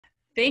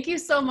Thank you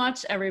so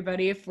much,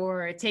 everybody,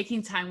 for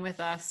taking time with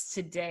us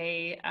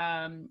today.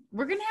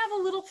 We're going to have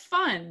a little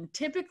fun.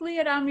 Typically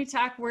at Omni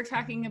Talk, we're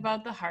talking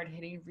about the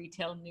hard-hitting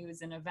retail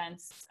news and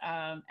events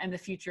and the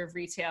future of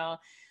retail.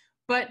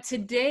 But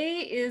today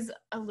is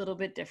a little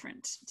bit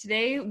different.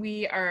 Today,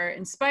 we are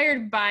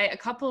inspired by a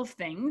couple of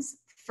things.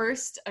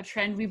 First, a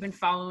trend we've been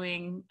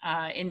following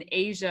in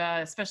Asia,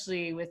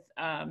 especially with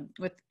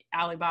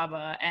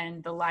Alibaba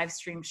and the live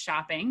stream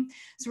shopping.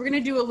 So we're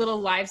going to do a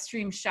little live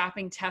stream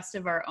shopping test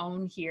of our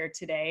own here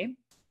today.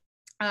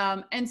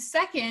 And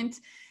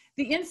second,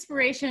 the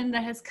inspiration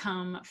that has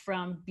come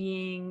from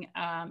being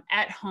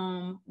at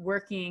home,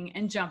 working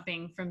and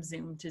jumping from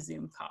Zoom to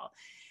Zoom call.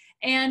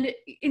 And,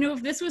 you know,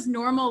 if this was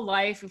normal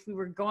life, if we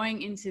were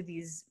going into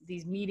these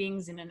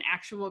meetings in an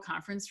actual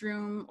conference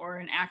room or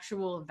an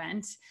actual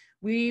event,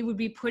 we would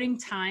be putting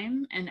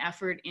time and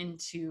effort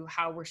into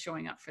how we're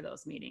showing up for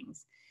those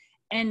meetings.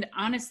 And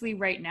honestly,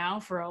 right now,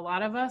 for a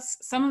lot of us,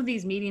 some of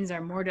these meetings are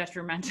more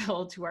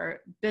detrimental to our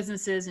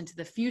businesses and to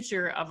the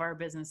future of our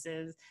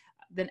businesses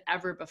than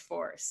ever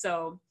before.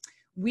 So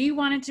we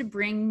wanted to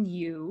bring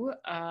you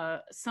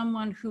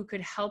someone who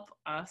could help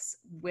us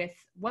with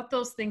what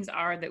those things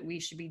are that we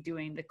should be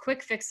doing, the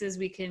quick fixes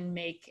we can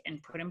make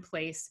and put in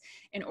place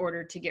in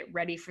order to get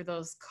ready for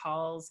those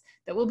calls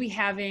that we'll be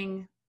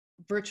having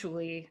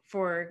virtually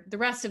for the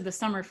rest of the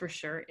summer for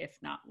sure, if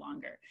not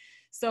longer.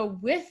 So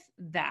with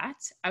that,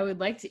 I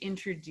would like to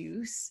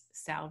introduce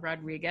Sal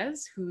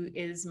Rodriguez, who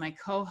is my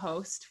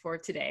co-host for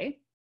today.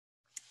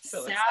 So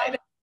Sal, excited.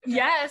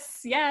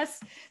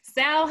 yes.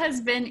 Sal has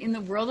been in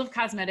the world of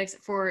cosmetics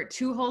for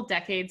 2 whole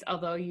decades,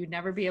 although you'd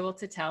never be able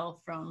to tell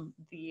from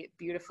the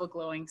beautiful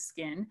glowing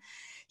skin.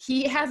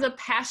 He has a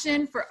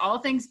passion for all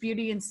things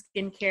beauty and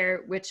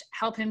skincare, which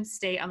help him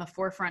stay on the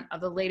forefront of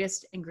the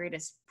latest and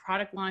greatest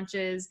product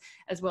launches,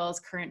 as well as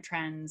current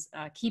trends,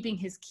 keeping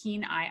his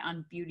keen eye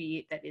on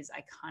beauty that is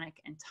iconic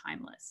and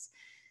timeless.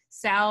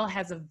 Sal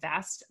has a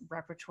vast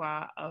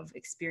repertoire of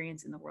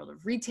experience in the world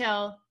of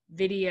retail,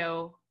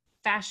 video,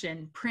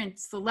 fashion, print,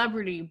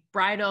 celebrity,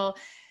 bridal,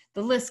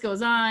 the list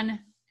goes on.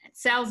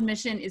 Sal's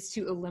mission is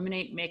to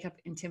eliminate makeup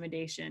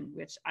intimidation,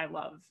 which I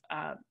love.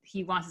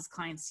 He wants his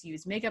clients to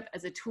use makeup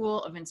as a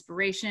tool of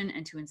inspiration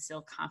and to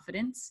instill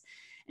confidence,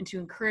 and to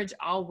encourage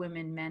all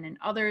women, men, and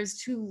others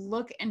to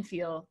look and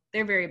feel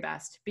their very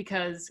best,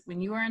 because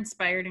when you are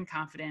inspired and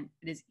confident,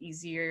 it is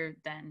easier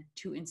then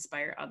to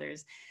inspire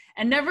others.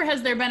 And never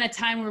has there been a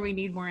time where we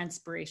need more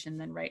inspiration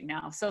than right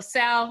now. So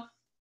Sal,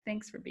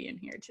 thanks for being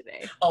here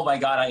today. Oh my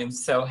God, I am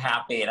so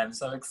happy and I'm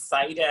so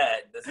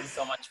excited. This is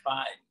so much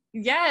fun.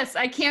 Yes,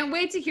 I can't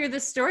wait to hear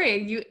this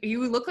story.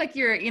 You look like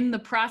you're in the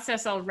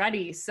process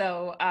already.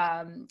 So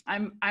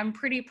I'm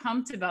pretty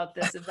pumped about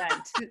this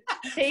event.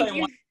 Thank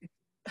you.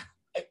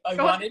 I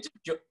wanted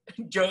to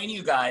join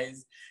you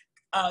guys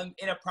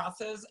in a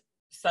process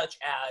such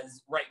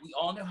as, right, we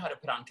all know how to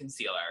put on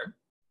concealer.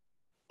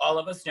 All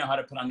of us know how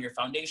to put on your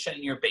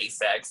foundation, your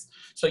basics.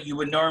 So you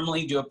would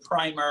normally do a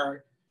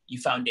primer, you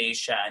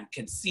foundation,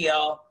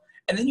 conceal,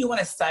 and then you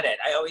want to set it.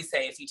 I always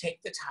say, if you take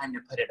the time to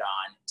put it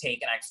on,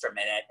 take an extra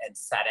minute and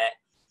set it.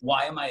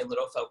 Why am I a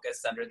little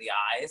focused under the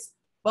eyes?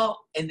 Well,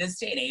 in this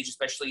day and age,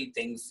 especially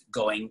things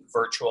going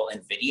virtual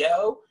and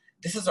video,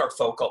 this is our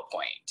focal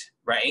point,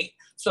 right?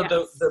 So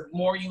yes. the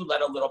more you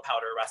let a little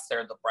powder rest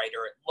there, the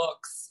brighter it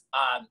looks.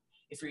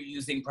 If you're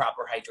using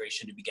proper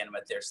hydration to begin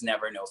with, there's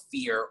never no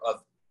fear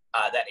of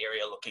that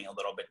area looking a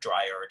little bit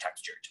drier or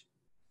textured.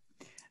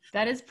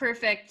 That is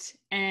perfect.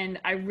 And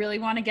I really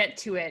want to get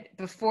to it.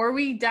 Before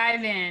we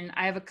dive in,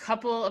 I have a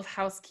couple of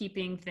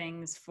housekeeping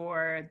things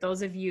for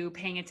those of you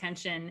paying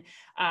attention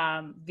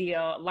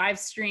via live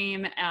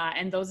stream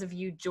and those of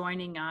you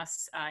joining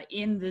us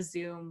in the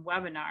Zoom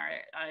webinar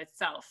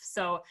itself.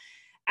 So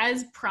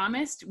as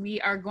promised, we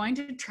are going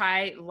to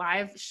try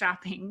live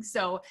shopping.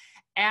 So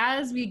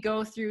as we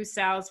go through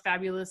Sal's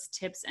fabulous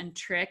tips and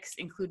tricks,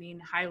 including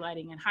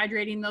highlighting and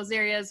hydrating those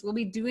areas, we'll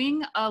be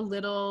doing a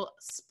little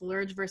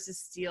splurge versus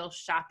steal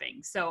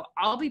shopping. So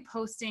I'll be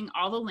posting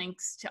all the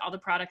links to all the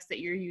products that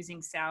you're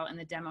using, Sal, in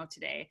the demo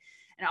today.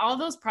 And all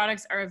those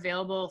products are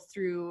available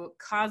through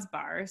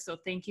Cosbar. So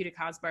thank you to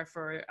Cosbar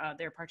for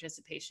their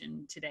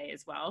participation today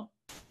as well.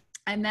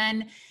 And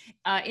then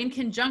in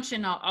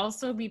conjunction, I'll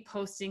also be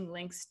posting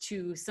links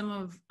to some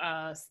of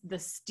the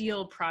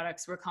steal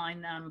products, we're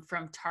calling them,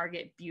 from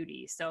Target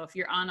Beauty. So if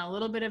you're on a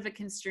little bit of a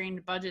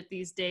constrained budget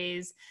these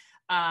days,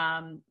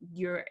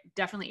 you're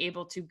definitely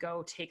able to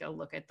go take a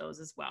look at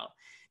those as well.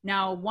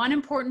 Now, one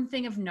important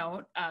thing of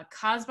note,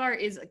 Cosbar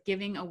is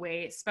giving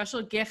away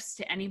special gifts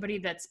to anybody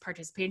that's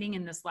participating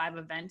in this live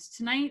event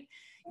tonight.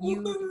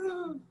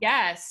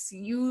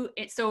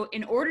 So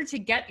in order to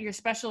get your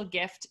special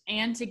gift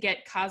and to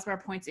get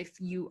Cosbar points if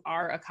you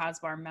are a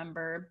Cosbar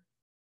member,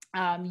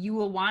 you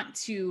will want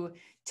to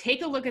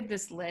take a look at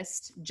this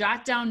list,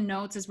 jot down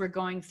notes as we're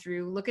going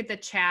through, look at the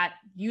chat,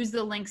 use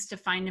the links to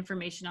find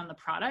information on the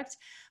product.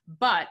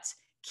 But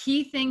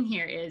key thing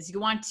here is you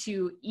want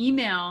to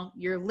email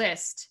your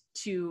list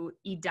to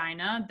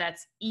Edina,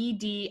 that's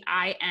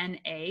Edina,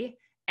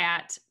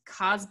 at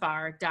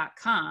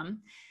cosbar.com.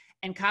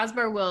 And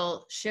Cosbar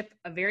will ship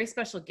a very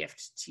special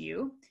gift to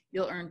you.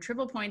 You'll earn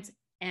triple points,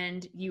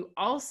 and you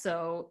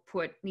also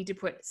need to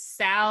put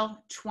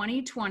Sal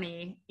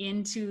 2020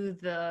 into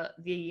the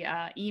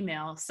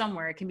email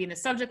somewhere. It can be in the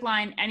subject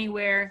line,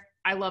 anywhere.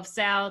 I love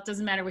Sal. It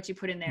doesn't matter what you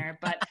put in there.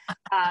 But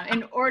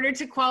in order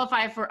to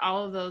qualify for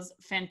all of those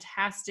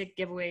fantastic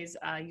giveaways,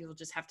 you'll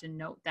just have to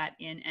note that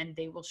in, and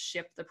they will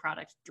ship the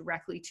product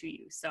directly to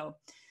you. So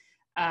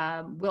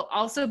we'll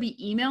also be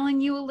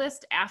emailing you a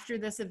list after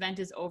this event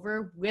is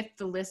over with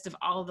the list of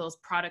all of those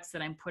products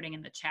that I'm putting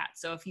in the chat.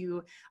 So if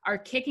you are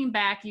kicking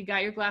back, you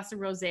got your glass of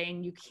rosé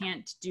and you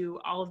can't do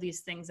all of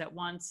these things at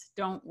once,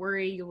 don't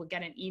worry. You will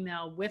get an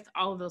email with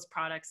all of those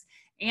products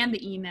and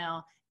the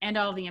email and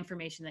all the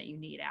information that you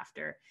need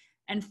after.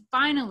 And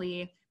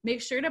finally,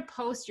 make sure to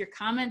post your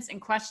comments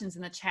and questions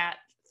in the chat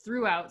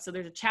throughout. So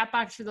there's a chat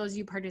box for those of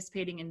you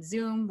participating in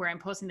Zoom where I'm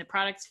posting the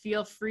products.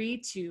 Feel free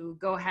to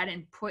go ahead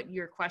and put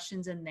your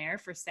questions in there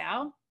for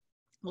Sal.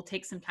 We'll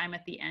take some time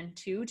at the end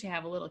too to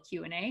have a little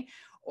Q&A.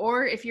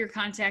 Or if you're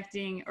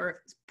contacting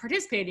or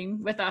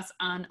participating with us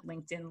on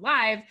LinkedIn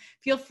Live,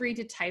 feel free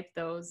to type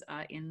those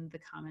in the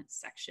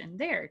comments section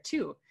there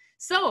too.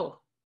 So,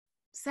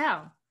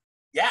 Sal.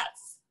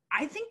 Yes.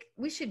 I think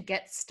we should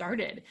get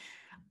started.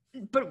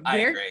 But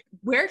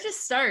where to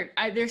start?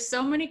 There's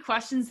so many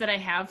questions that I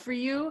have for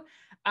you.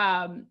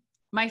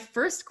 My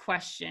first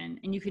question,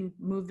 and you can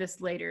move this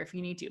later if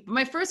you need to, but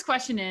my first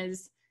question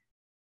is,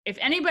 if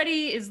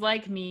anybody is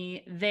like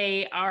me,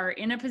 they are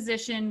in a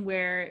position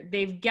where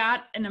they've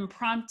got an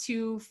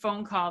impromptu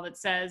phone call that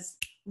says,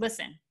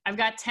 listen, I've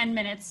got 10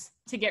 minutes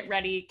to get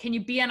ready. Can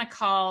you be on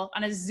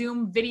a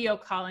Zoom video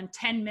call in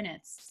 10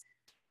 minutes?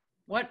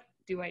 What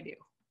do I do?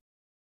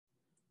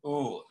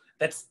 Ooh,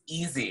 that's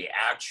easy,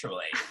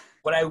 actually.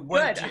 What I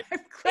would do I'm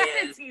glad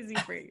it's easy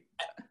for you.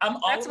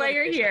 That's why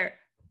you're here.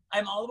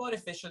 I'm all about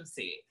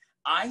efficiency.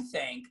 I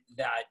think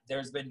that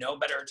there's been no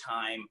better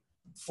time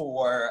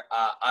for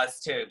us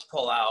to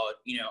pull out,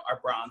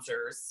 our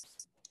bronzers.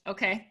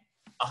 Okay.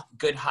 A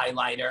good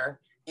highlighter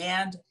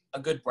and a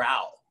good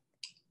brow.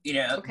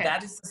 Okay.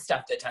 That is the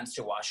stuff that tends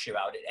to wash you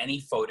out at any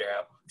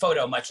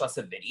photo, much less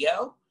a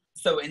video.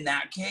 So in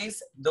that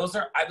case,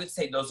 I would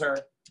say those are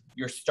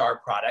your star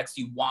products.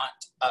 You want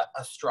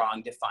a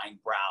strong defined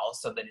brow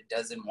so that it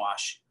doesn't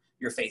wash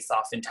your face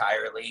off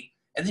entirely.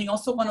 And then you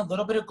also want a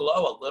little bit of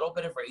glow, a little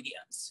bit of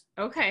radiance.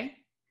 Okay.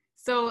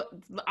 So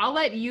I'll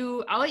let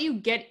you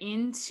get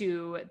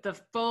into the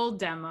full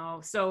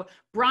demo. So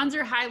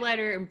bronzer,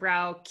 highlighter, and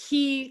brow,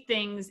 key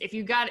things. If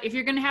you're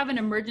going to have an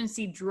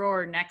emergency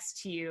drawer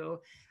next to you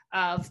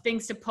of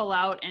things to pull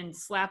out and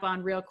slap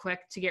on real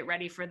quick to get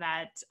ready for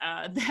that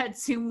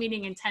Zoom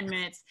meeting in 10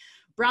 minutes,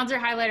 bronzer,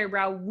 highlighter,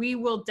 brow, we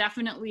will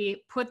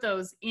definitely put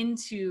those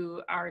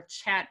into our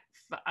chat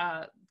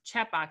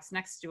box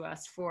next to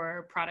us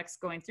for products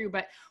going through.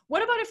 But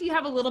what about if you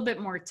have a little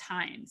bit more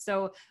time?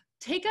 So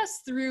take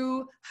us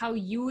through how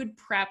you would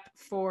prep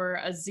for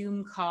a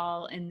Zoom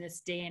call in this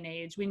day and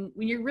age when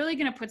you're really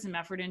going to put some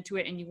effort into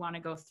it and you want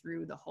to go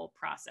through the whole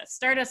process.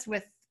 Start us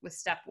with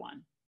step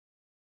one.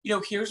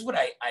 Here's what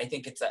I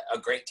think it's a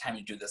great time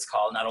to do this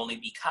call, not only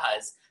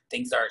because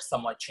things are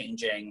somewhat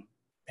changing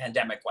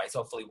pandemic-wise.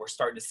 Hopefully we're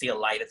starting to see a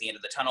light at the end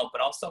of the tunnel,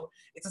 but also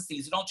it's a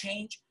seasonal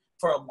change.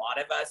 For a lot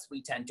of us,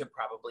 we tend to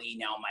probably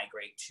now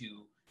migrate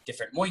to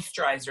different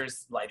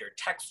moisturizers, lighter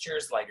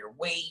textures, lighter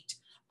weight,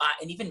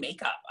 and even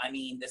makeup. I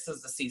mean, this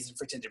is the season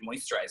for tinted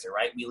moisturizer,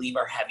 right? We leave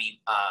our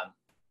heavy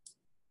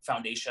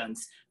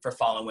foundations for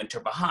fall and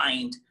winter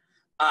behind,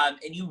 and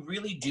you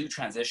really do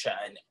transition.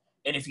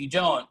 And if you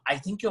don't, I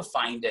think you'll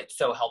find it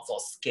so helpful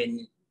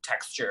skin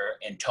texture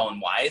and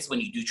tone-wise when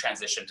you do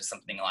transition to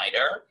something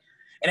lighter.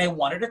 And I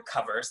wanted to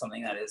cover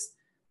something that is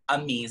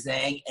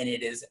amazing, and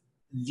it is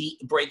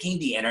breaking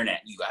the internet,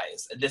 you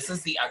guys. This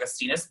is the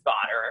Augustinus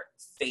Bader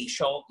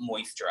Facial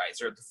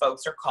Moisturizer. The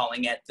folks are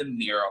calling it the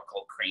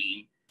Miracle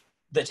Cream.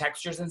 The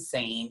texture's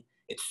insane.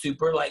 It's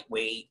super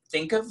lightweight.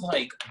 Think of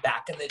like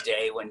back in the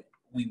day when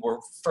we were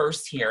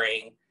first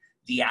hearing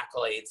the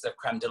accolades of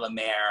Creme de la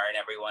Mer and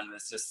everyone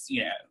was just,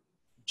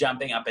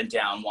 jumping up and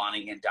down,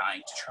 wanting and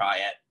dying to try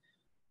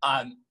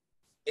it.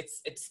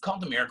 It's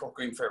called the Miracle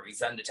Cream for a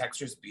reason. The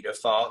texture is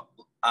beautiful.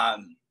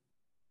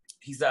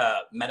 He's a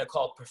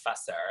medical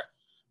professor,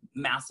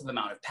 massive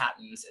amount of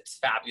patents. It's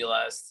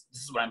fabulous.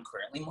 This is what I'm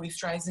currently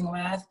moisturizing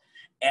with.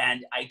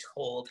 And I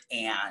told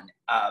Anne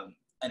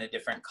in a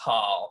different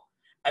call,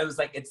 I was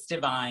like, it's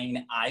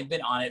divine. I've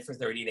been on it for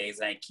 30 days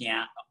and I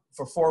can't,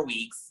 for 4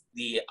 weeks,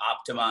 the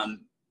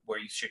optimum where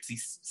you should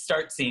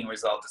start seeing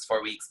results is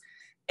 4 weeks.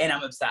 And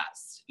I'm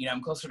obsessed.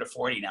 I'm closer to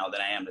 40 now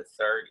than I am to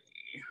 30.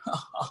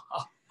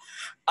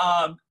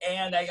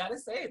 And I gotta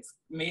say, it's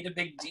made a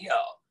big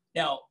deal.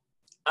 Now,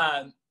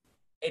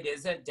 it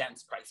is a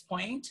dense price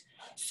point.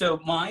 So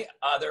my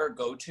other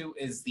go-to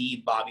is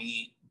the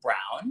Bobbi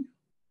Brown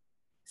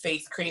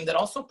face cream that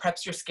also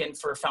preps your skin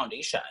for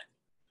foundation.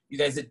 You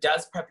guys, it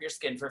does prep your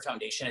skin for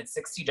foundation. It's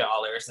 $60.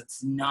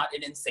 It's not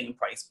an insane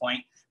price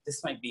point.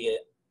 This might be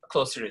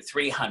closer to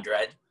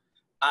 $300.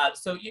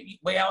 So you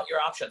weigh out your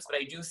options, but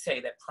I do say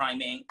that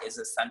priming is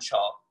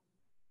essential,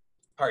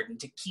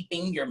 to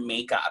keeping your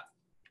makeup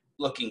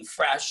looking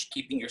fresh,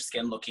 keeping your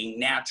skin looking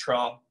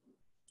natural.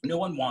 No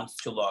one wants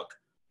to look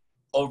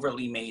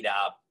overly made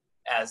up,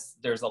 as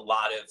there's a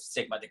lot of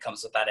stigma that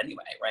comes with that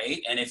anyway,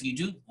 right? And if you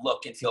do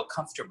look and feel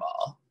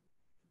comfortable,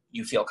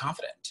 you feel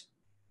confident.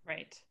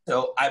 Right.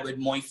 So I would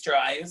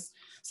moisturize.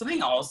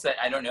 Something else that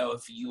I don't know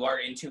if you are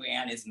into,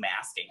 Anne, is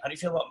masking. How do you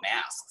feel about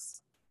masks?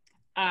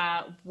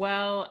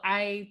 Well,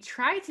 I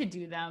try to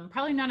do them,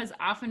 probably not as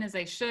often as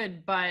I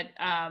should, but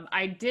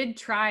I did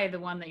try the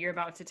one that you're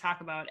about to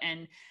talk about.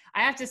 And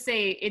I have to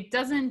say, it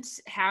doesn't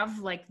have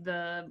like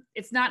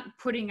it's not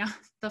putting on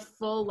the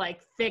full,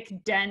 like thick,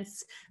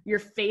 dense, your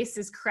face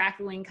is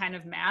crackling kind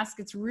of mask.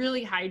 It's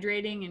really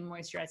hydrating and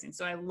moisturizing.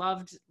 So I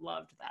loved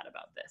that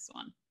about this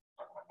one.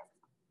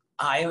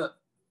 I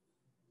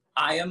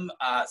am,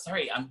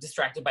 sorry, I'm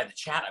distracted by the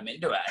chat. I'm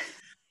into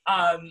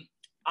it.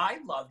 I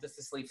love the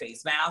Sicily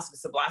face mask.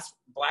 It's a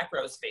black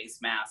rose face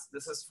mask.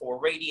 This is for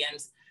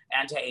radiance,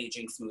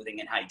 anti-aging, smoothing,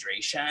 and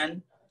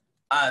hydration.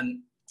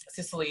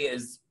 Sicily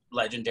is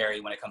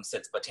legendary when it comes to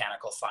its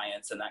botanical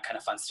science and that kind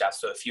of fun stuff.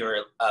 So if you're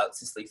a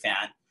Sicily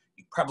fan,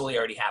 you probably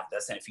already have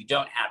this. And if you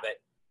don't have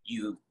it,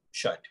 you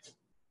should.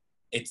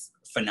 It's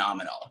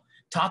phenomenal.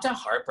 Tata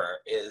Harper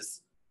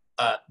is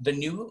the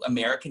new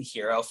American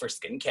hero for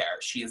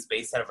skincare. She is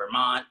based out of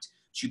Vermont.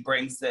 She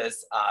brings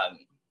this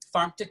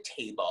farm to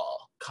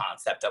table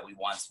concept that we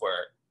once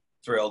were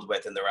thrilled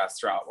with in the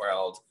restaurant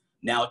world,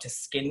 now to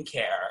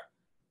skincare.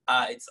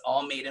 It's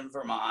all made in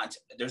Vermont.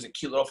 There's a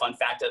cute little fun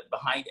fact that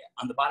behind it,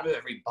 on the bottom of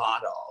every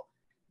bottle,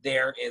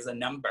 there is a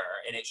number,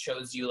 and it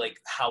shows you like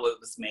how it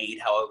was made,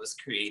 how it was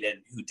created,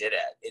 who did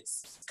it.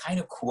 It's kind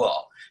of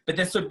cool. But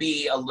this would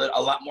be a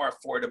lot more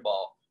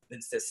affordable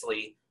than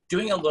Sicily,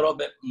 doing a little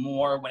bit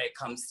more when it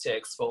comes to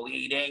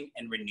exfoliating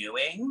and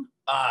renewing.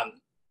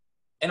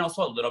 And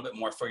also a little bit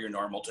more for your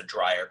normal to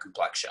drier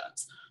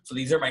complexions. So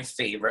these are my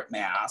favorite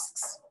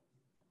masks.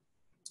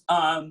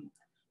 How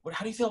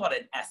do you feel about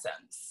an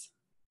Essence?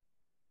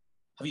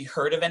 Have you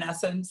heard of an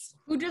Essence?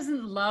 Who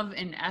doesn't love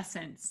an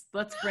Essence?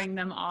 Let's bring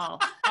them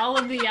all. All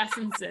of the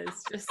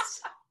essences,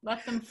 just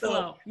let them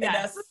flow. So,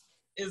 yes.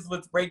 This is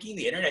what's breaking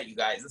the internet, you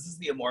guys. This is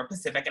the Amore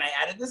Pacific. And I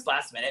added this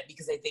last minute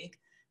because I think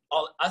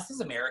us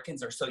as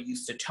Americans are so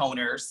used to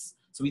toners.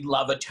 So we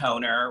love a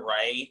toner,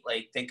 right?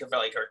 Like think of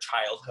like our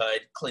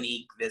childhood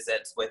Clinique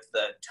visits with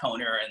the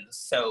toner and the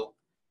soap.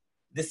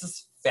 This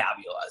is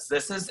fabulous.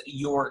 This is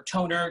your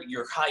toner,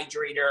 your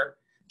hydrator.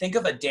 Think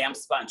of a damp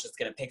sponge that's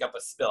gonna pick up a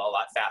spill a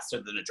lot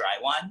faster than a dry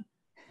one.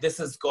 This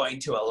is going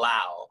to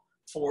allow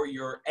for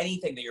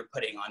anything that you're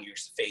putting on your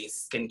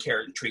face,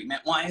 skincare and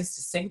treatment wise,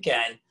 to sink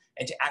in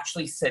and to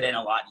actually sit in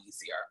a lot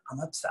easier. I'm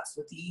obsessed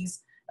with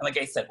these. And like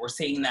I said, we're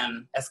seeing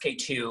them,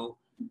 SK2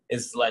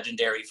 is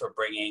legendary for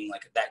bringing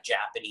like that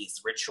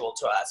Japanese ritual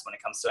to us when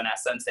it comes to an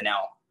essence, and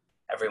now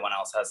everyone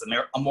else has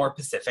Amore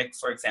Pacific,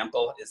 for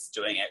example, is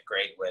doing it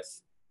great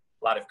with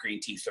a lot of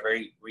green tea, so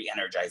very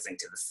re-energizing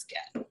to the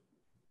skin.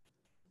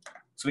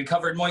 So we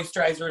covered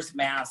moisturizers,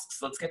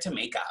 masks. Let's get to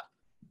makeup.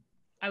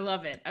 I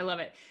love it. I love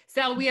it.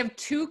 Sal, we have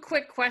 2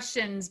 quick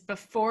questions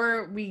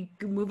before we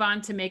move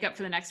on to makeup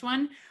for the next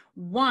one.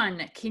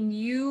 One, can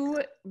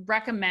you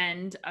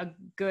recommend a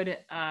good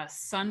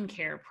sun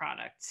care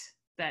product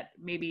that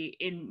maybe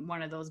in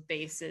one of those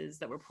bases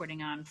that we're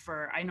putting on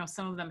I know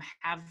some of them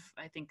have,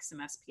 I think, some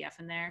SPF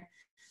in there,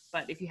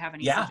 but if you have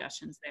any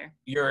suggestions there.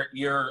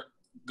 You're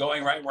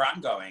going right where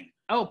I'm going.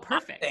 Oh,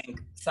 perfect. I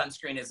think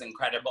sunscreen is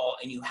incredible,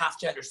 and you have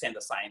to understand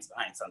the science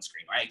behind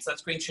sunscreen, right?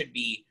 Sunscreen should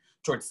be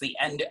towards the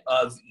end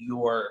of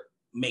your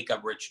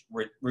makeup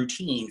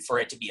routine for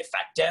it to be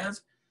effective.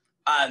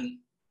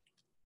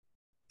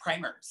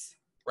 Primers,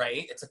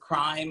 right? It's a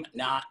crime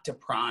not to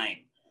prime.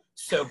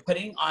 So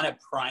putting on a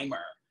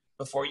primer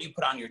before you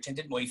put on your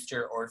tinted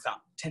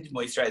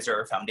moisturizer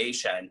or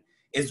foundation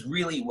is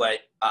really what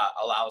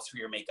allows for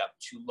your makeup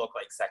to look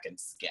like second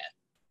skin.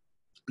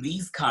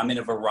 These come in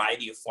a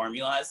variety of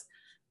formulas,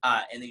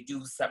 and they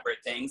do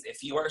separate things.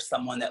 If you are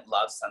someone that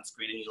loves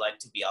sunscreen and you like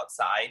to be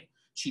outside,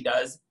 she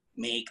does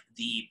make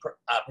the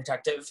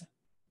protective,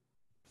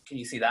 can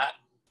you see that?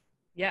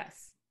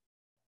 Yes.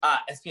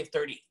 SPF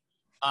 30.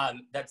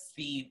 That's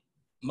the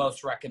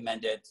most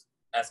recommended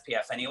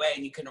SPF anyway,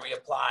 and you can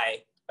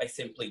reapply by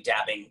simply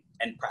dabbing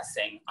and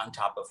pressing on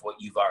top of what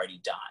you've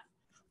already done.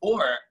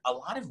 Or a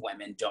lot of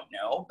women don't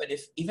know, but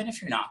even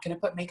if you're not going to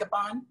put makeup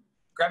on,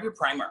 grab your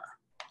primer.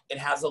 It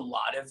has a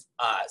lot of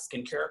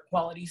skincare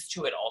qualities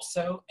to it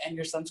also, and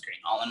your sunscreen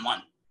all in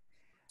one.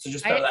 So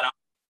just throw that on.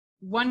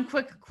 One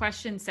quick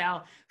question,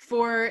 Sal.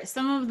 For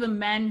some of the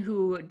men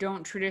who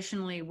don't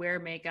traditionally wear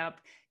makeup,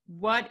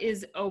 what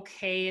is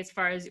okay as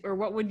far as, or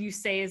what would you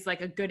say is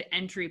like a good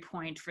entry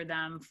point for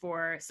them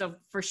so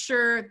for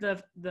sure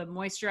the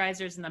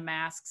moisturizers and the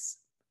masks,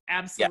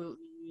 absolutely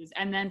use.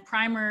 And then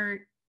primer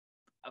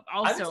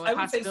also a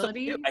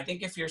possibility. So I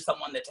think if you're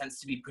someone that tends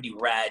to be pretty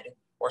red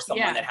or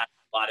someone that has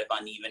a lot of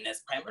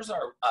unevenness, primers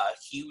are a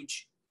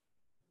huge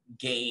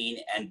gain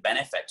and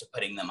benefit to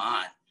putting them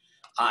on.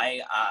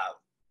 I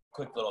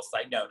quick little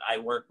side note, I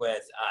work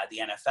with the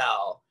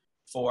NFL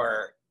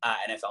for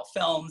NFL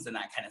films and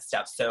that kind of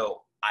stuff.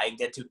 So I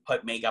get to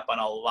put makeup on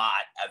a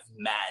lot of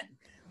men.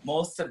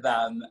 Most of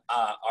them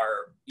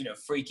are, you know,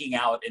 freaking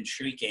out and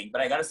shrieking.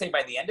 But I got to say,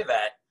 by the end of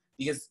it,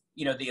 because,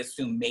 you know, they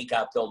assume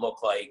makeup, they'll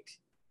look like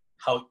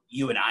how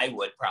you and I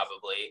would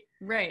probably.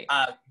 Right.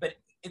 But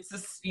it's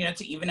this, you know,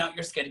 to even out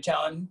your skin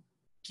tone,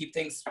 keep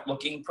things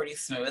looking pretty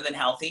smooth and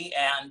healthy.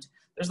 And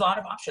there's a lot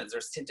of options.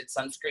 There's tinted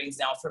sunscreens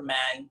now for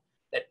men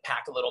that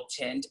pack a little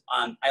tint.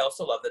 I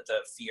also love that the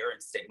fear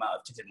and stigma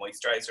of tinted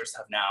moisturizers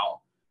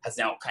has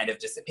now kind of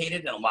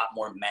dissipated, and a lot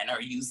more men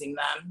are using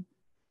them.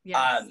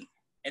 Yes.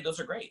 And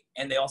those are great.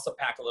 And they also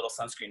pack a little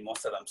sunscreen,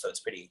 most of them, so it's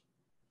pretty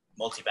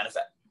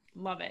multi-benefit.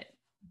 Love it.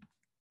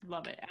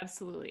 Love it.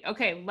 Absolutely.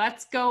 Okay,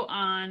 let's go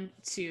on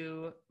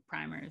to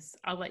primers.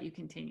 I'll let you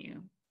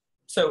continue.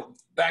 So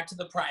back to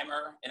the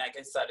primer, and like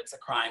I said, it's a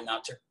crime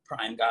not to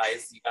prime,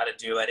 guys. You got to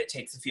do it. It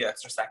takes a few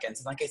extra seconds.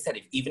 And like I said,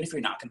 even if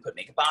you're not going to put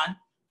makeup on,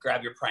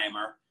 grab your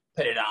primer,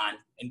 put it on,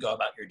 and go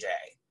about your day.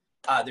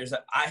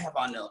 I have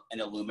on an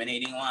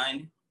illuminating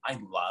one. I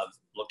love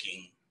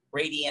looking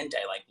radiant.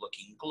 I like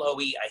looking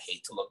glowy. I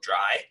hate to look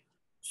dry.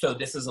 So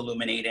this is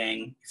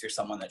illuminating. If you're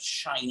someone that's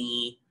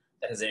shiny,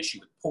 that has an issue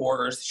with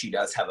pores, she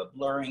does have a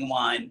blurring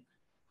one.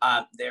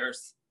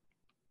 There's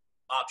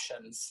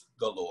options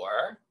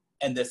galore.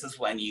 And this is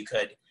when you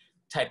could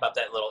type up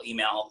that little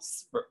email,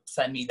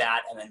 send me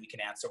that, and then we can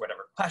answer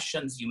whatever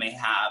questions you may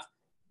have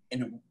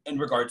in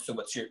regards to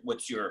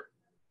what's your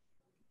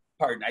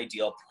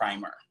ideal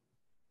primer.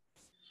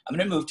 I'm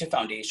gonna move to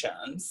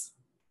foundations.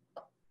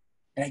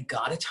 And I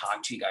gotta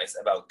talk to you guys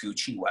about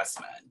Gucci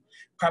Westman.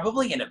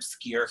 Probably an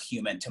obscure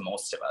human to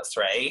most of us,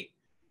 right?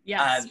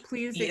 Yes,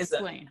 please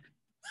explain.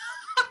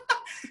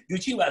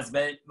 Gucci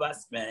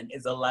Westman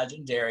is a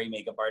legendary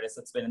makeup artist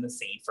that's been in the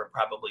scene for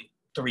probably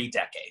 3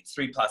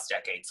 plus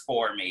decades,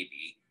 4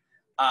 maybe.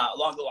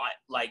 Along the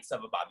likes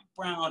of a Bobbi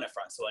Brown, a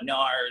François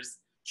Nars.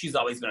 She's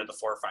always been at the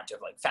forefront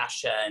of like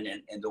fashion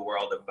and in the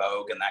world of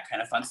Vogue and that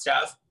kind of fun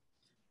stuff.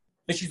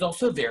 But she's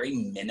also very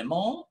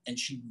minimal and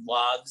she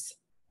loves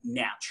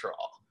natural.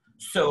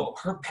 So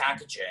her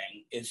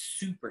packaging is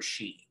super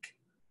chic.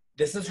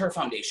 This is her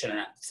foundation,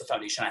 and it's the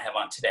foundation I have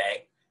on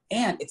today.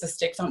 And it's a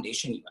stick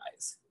foundation, you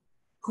guys.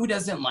 Who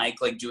doesn't like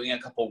doing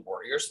a couple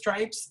warrior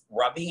stripes,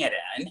 rubbing it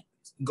in,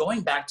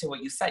 going back to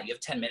what you said, you have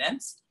 10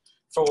 minutes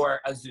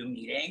for a Zoom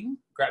meeting,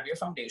 grab your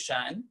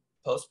foundation,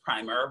 post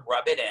primer,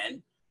 rub it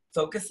in,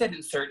 focus it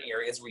in certain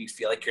areas where you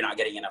feel like you're not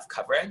getting enough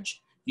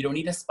coverage. You don't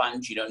need a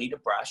sponge, you don't need a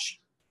brush.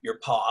 Your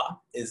paw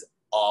is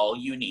all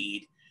you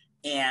need.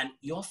 And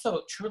you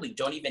also truly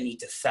don't even need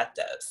to set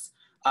this.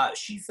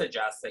 She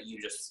suggests that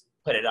you just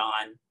put it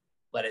on,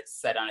 let it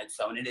set on its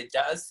own, and it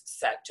does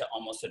set to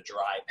almost a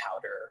dry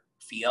powder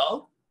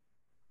feel.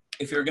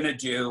 If you're gonna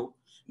do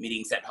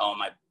meetings at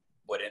home, I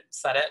wouldn't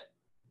set it.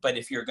 But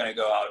if you're gonna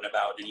go out and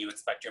about and you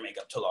expect your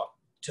makeup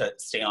to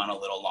stay on a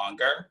little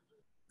longer,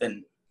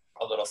 then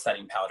a little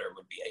setting powder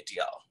would be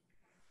ideal.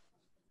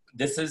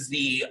 This is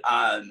the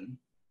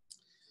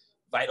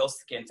Vital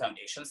Skin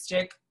Foundation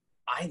Stick.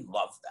 I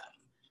love them.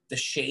 The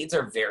shades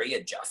are very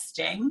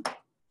adjusting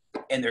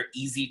and they're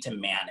easy to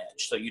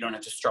manage. So you don't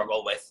have to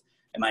struggle with,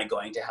 am I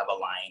going to have a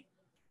line,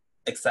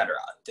 etc.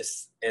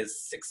 This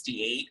is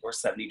 $68 or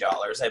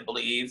 $70, I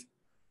believe.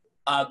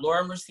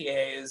 Laura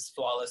Mercier's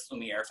Flawless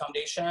Lumiere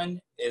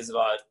Foundation is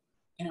about,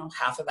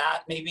 half of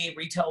that, maybe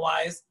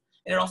retail-wise.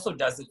 And it also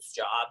does its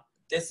job.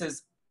 This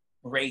is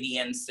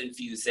radiance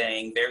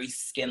infusing, very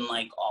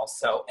skin-like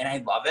also. And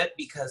I love it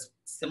because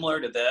similar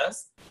to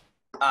this,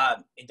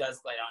 it does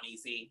glide on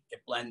easy.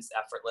 It blends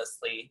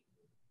effortlessly.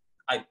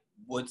 I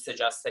would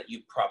suggest that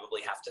you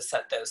probably have to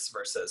set this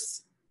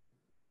versus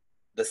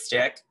the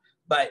stick.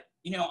 But,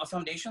 a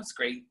foundation's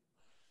great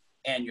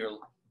and your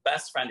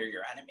best friend or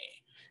your enemy.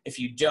 If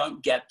you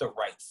don't get the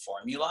right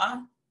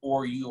formula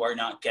or you are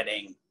not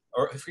getting,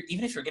 or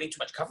even if you're getting too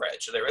much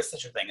coverage, there is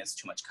such a thing as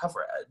too much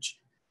coverage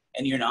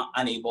and you're not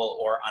unable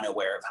or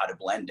unaware of how to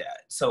blend it.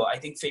 So I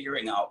think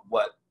figuring out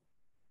what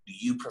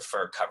you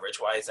prefer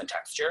coverage-wise and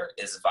texture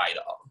is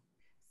vital.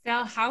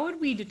 Sal, how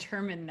would we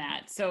determine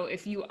that? So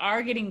if you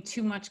are getting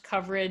too much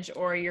coverage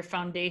or your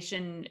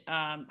foundation,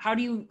 how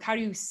do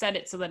you set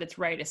it so that it's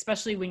right,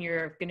 especially when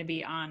you're going to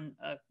be on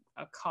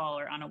a call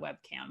or on a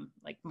webcam,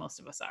 like most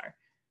of us are?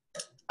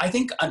 I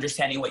think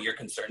understanding what your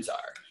concerns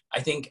are. I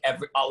think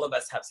all of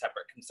us have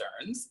separate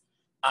concerns.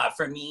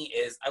 For me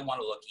is I want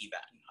to look even.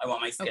 I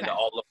want my skin to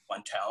all look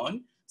one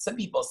tone. Some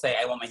people say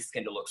I want my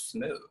skin to look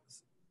smooth,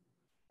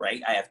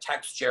 right? I have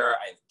texture,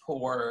 I have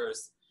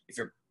pores. If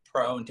you're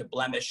prone to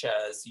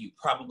blemishes, you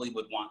probably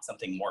would want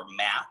something more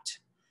matte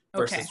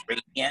versus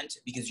radiant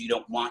because you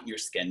don't want your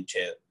skin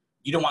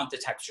you don't want the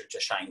texture to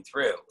shine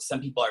through.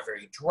 Some people are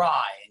very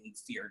dry and you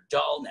fear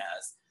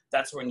dullness.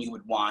 That's when you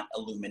would want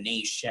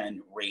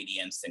illumination,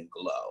 radiance, and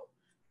glow.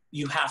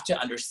 You have to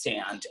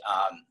understand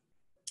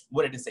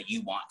what it is that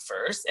you want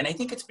first. And I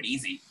think it's pretty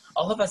easy.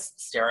 All of us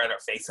stare at our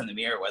face in the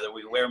mirror, whether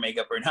we wear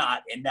makeup or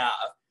not, enough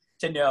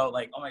to know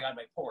oh my God,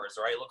 my pores,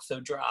 or I look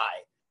so dry.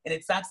 And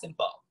it's that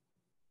simple.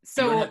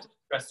 You don't So, have to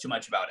stress too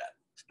much about it.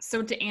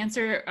 so to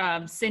answer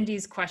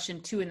Cindy's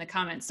question too in the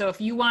comments, so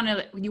if you want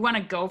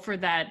to go for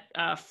that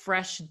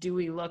fresh,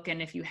 dewy look,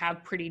 and if you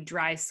have pretty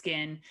dry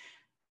skin,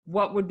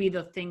 what would be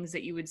the things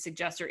that you would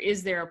suggest, or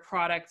is there a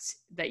product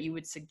that you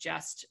would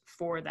suggest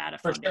for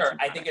that? For sure.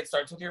 I think it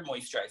starts with your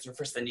moisturizer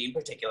for Cindy in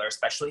particular,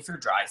 especially if you're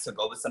dry. So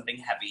go with something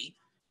heavy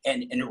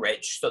and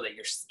rich so that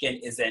your skin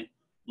isn't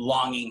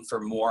longing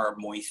for more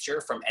moisture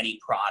from any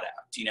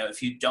product. You know,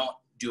 if you don't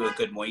do a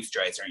good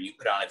moisturizer and you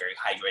put on a very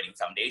hydrating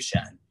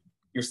foundation,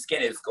 your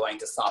skin is going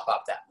to sop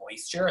up that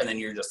moisture, and then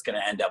you're just going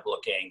to end up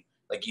looking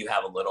like you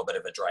have a little bit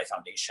of a dry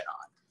foundation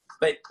on.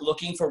 But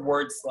looking for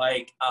words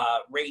like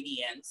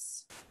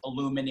radiance,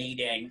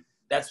 illuminating,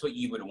 that's what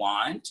you would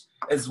want,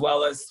 as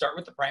well as start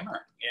with the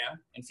primer, you know,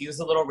 infuse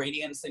a little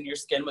radiance in your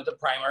skin with the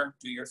primer,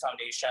 do your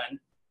foundation,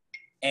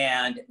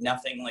 and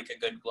nothing like a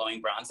good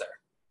glowing bronzer.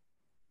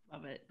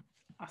 Love it.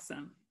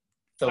 Awesome.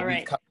 So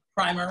we've covered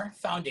primer,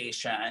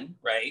 foundation,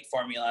 right,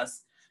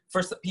 formulas.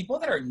 For people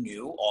that are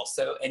new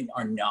also and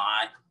are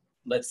not,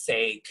 let's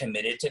say,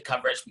 committed to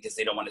coverage because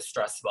they don't want to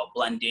stress about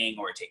blending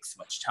or it takes too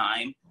much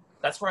time,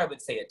 that's where I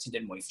would say a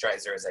tinted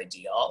moisturizer is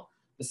ideal.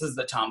 This is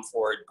the Tom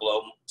Ford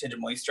Glow Tinted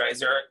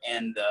Moisturizer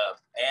and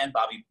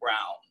Bobbi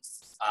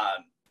Brown's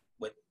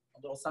with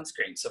a little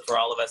sunscreen. So for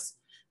all of us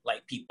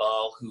like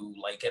people who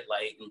like it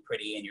light and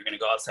pretty and you're gonna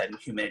go outside in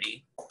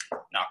humidity,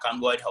 knock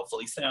on wood,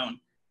 hopefully soon,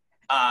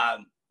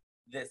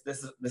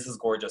 this is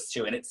gorgeous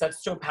too. And it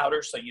sets to a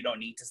powder so you don't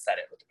need to set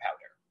it with the powder.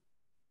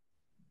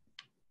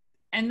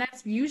 And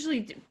that's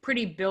usually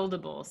pretty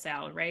buildable,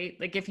 Sal, right?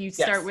 Like if you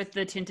start with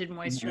the tinted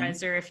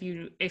moisturizer,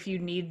 if you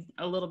need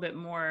a little bit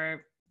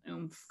more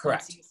oomph,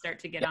 correct, once you start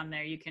to get on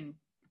there, you can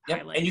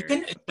highlight. And you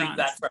can achieve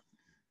that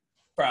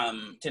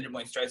from tinted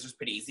moisturizers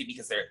pretty easy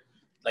because they're,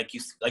 like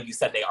you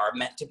said, they are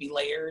meant to be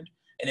layered.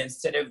 And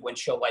instead of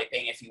windshield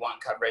wiping, if you want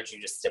coverage,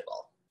 you just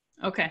stipple.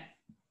 Okay,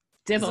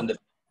 dibble.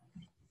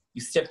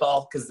 You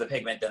stipple because the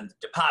pigment then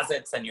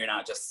deposits and you're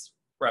not just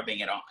rubbing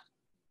it on.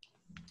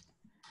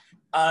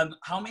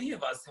 How many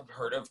of us have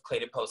heard of Clé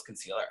de Peau's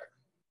concealer?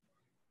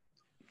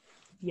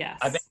 Yes.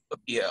 I bet a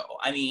few.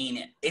 I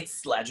mean,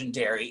 it's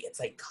legendary.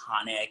 It's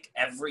iconic.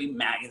 Every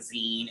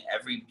magazine,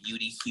 every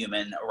beauty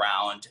human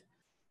around,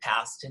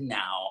 past and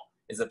now,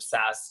 is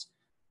obsessed.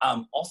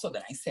 Also,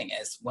 the nice thing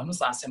is, when was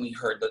the last time we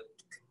heard that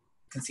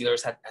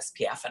concealers had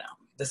SPF in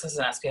them? This is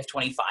an SPF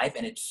 25,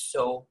 and it's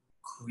so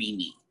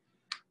creamy.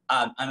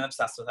 I'm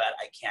obsessed with that.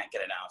 I can't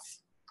get enough.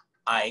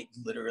 I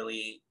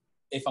literally,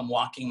 if I'm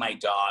walking my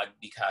dog,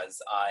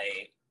 because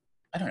I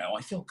don't know,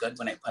 I feel good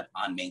when I put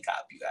on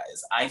makeup, you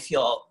guys.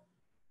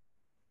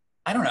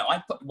 I don't know,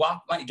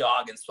 walk my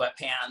dog in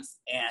sweatpants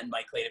and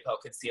my Clé de Peau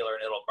concealer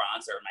and a little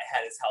bronzer, and my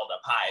head is held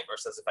up high,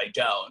 versus if I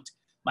don't,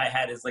 my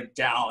head is like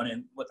down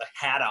and with a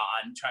hat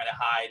on, trying to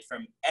hide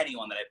from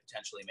anyone that I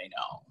potentially may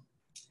know.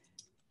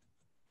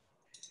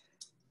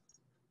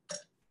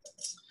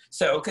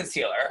 So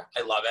concealer,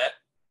 I love it.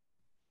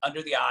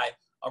 Under the eye,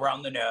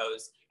 around the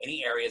nose,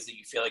 any areas that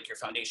you feel like your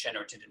foundation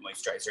or tinted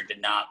moisturizer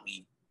did not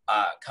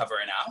cover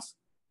enough.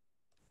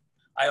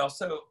 I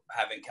also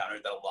have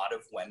encountered that a lot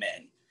of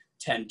women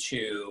tend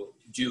to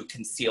do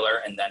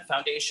concealer and then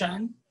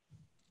foundation.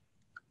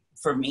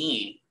 For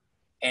me,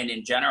 and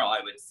in general, I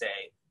would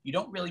say, you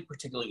don't really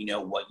particularly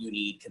know what you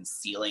need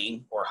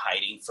concealing or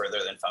hiding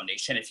further than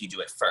foundation if you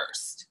do it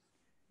first.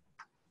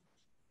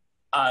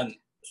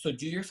 So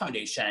do your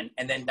foundation,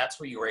 and then that's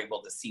where you were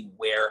able to see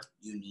where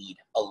you need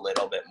a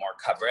little bit more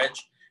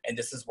coverage. And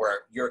this is where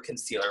your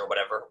concealer,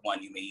 whatever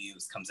one you may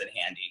use, comes in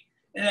handy.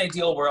 In an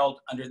ideal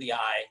world, under the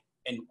eye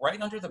and right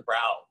under the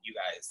brow, you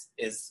guys,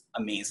 is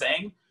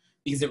amazing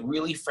because it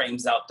really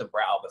frames out the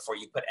brow before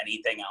you put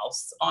anything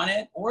else on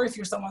it. Or if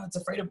you're someone that's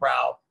afraid of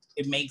brow,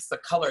 it makes the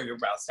color of your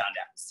brow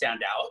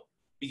stand out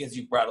because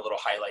you brought a little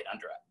highlight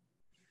under it.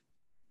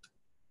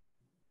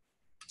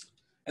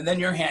 And then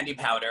your handy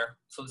powder.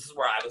 So this is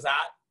where I was at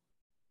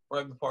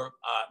right before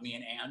me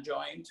and Anne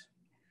joined.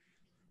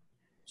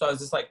 So I was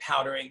just like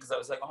powdering because I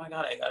was like, oh my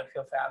God, I gotta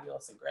feel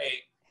fabulous and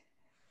great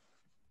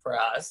for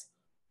us.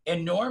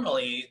 And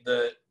normally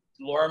the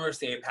Laura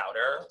Mercier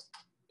powder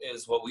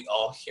is what we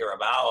all hear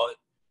about,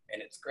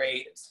 and it's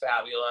great, it's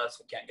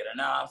fabulous, we can't get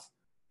enough.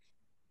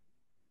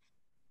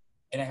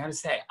 And I gotta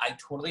say, I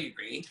totally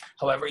agree.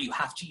 However, you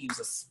have to use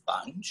a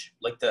sponge,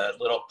 like the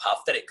little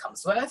puff that it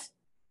comes with,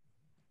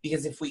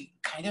 because if we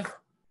kind of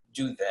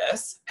do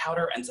this,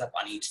 powder ends up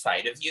on each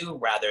side of you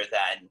rather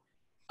than,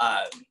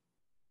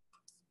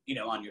 you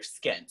know, on your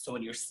skin. So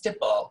when you're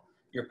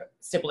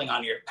stippling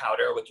on your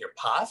powder with your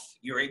puff,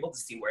 you're able to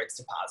see where it's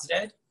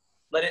deposited.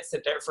 Let it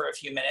sit there for a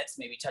few minutes,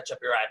 maybe touch up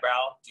your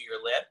eyebrow, do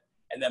your lip,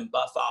 and then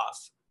buff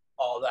off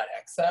all that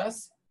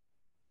excess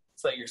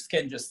so that your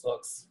skin just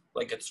looks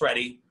like it's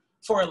ready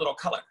for a little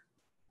color.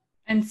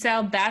 And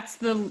Sal, that's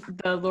the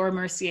Laura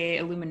Mercier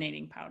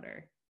illuminating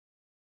powder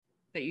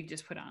that you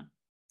just put on.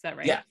 Is that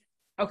right? Yeah.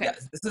 Okay.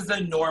 Yes, this is the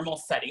normal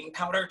setting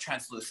powder,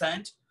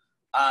 translucent.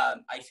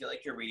 I feel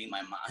like you're reading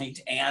my mind.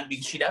 And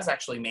because she does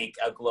actually make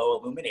a glow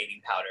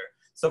illuminating powder.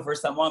 So for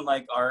someone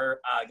like our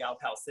gal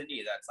pal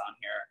Cindy that's on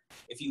here,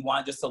 if you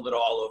want just a little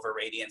all over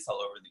radiance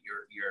all over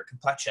your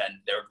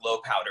complexion, their glow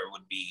powder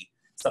would be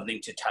something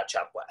to touch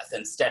up with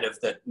instead of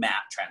the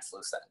matte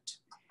translucent.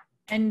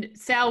 And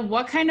Sal,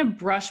 what kind of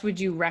brush would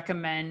you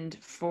recommend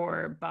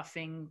for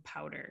buffing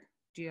powder?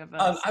 Do you have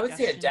a I would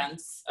say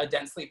a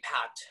densely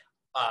packed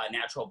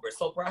natural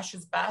bristle brush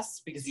is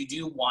best, because you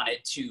do want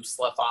it to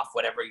slough off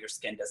whatever your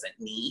skin doesn't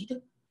need.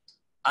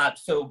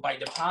 So by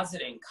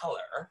depositing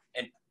color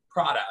and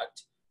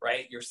product,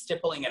 right, you're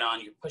stippling it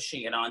on, you're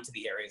pushing it onto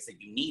the areas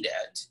that you need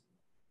it.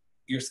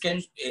 Your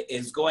skin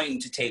is going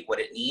to take what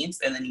it needs,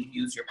 and then you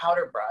use your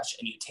powder brush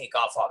and you take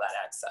off all that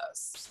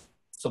excess.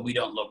 So we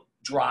don't look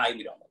dry,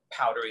 we don't look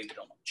powdery, we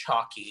don't look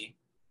chalky.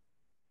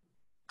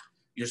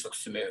 You just look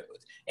smooth.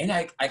 And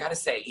I gotta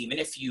say, even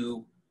if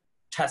you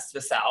test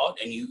this out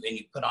and you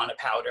put on a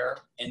powder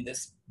in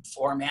this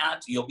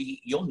format,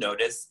 you'll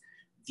notice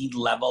the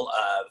level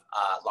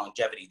of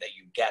longevity that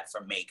you get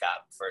from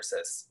makeup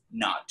versus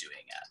not doing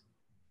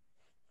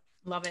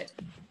it. Love it.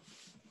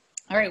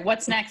 All right,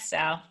 what's next,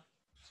 Sal?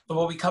 So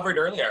what we covered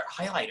earlier,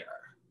 highlighter,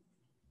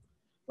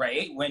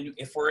 right?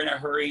 If we're in a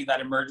hurry, that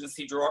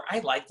emergency drawer, I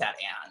like that,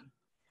 Anne.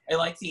 I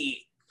like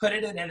put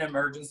it in an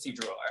emergency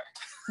drawer.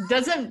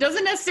 Doesn't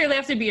necessarily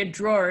have to be a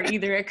drawer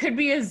either. It could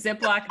be a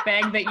Ziploc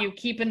bag that you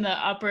keep in the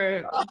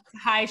upper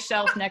high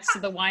shelf next to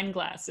the wine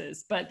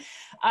glasses. But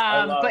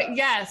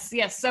yes,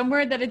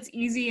 somewhere that it's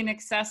easy and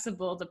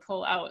accessible to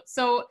pull out.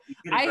 So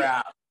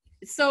the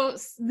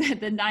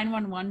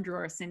 911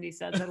 drawer, Cindy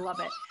says, I love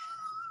it.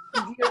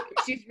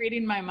 She's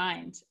reading my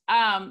mind.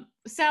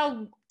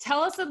 Sal,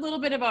 tell us a little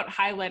bit about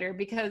highlighter,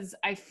 because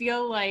I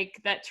feel like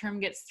that term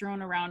gets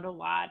thrown around a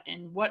lot.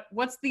 And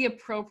what's the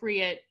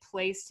appropriate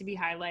place to be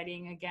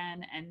highlighting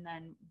again? And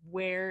then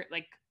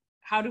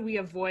how do we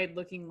avoid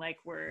looking like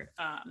we're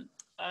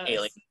a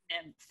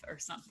nymph or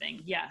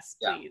something? Yes,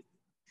 please. Yeah.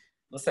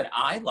 Listen,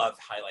 I love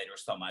highlighter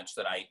so much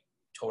that I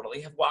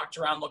totally have walked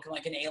around looking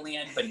like an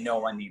alien, but no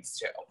one needs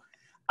to.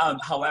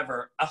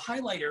 However, a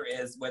highlighter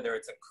is, whether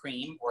it's a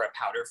cream or a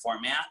powder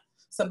format,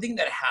 something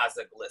that has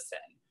a glisten,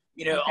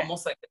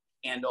 almost like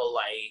a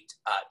candlelight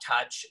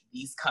touch.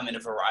 These come in a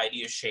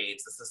variety of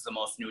shades. This is the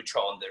most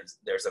neutral, and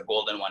there's a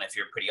golden one if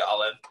you're pretty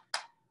olive.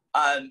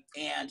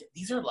 And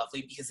these are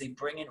lovely because they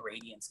bring in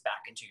radiance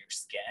back into your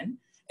skin.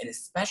 And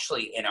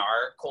especially in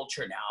our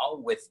culture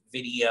now with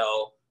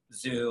video,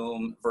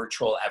 Zoom,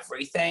 virtual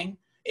everything,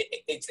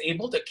 it's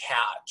able to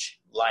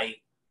catch light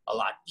a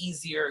lot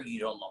easier. You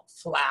don't look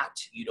flat,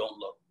 you don't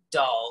look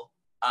dull,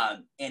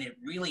 and it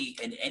really,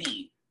 in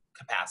any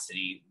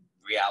capacity,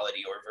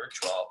 reality or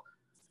virtual,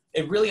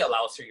 it really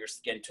allows for your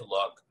skin to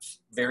look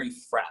very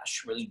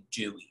fresh, really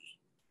dewy.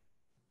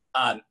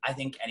 I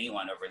think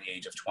anyone over the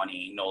age of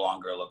 20 no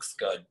longer looks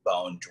good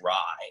bone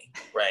dry,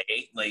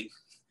 right? Like,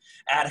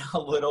 add a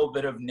little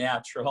bit of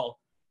natural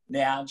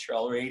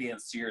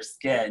radiance to your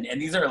skin. And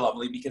these are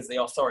lovely because they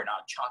also are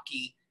not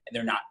chalky and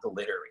they're not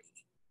glittery.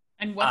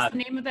 And what's the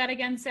name of that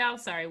again, Sal?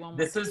 Sorry, one more.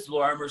 This is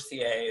Laura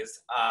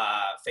Mercier's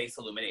Face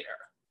Illuminator.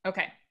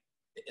 Okay.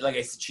 Like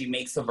I said, she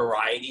makes a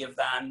variety of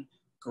them.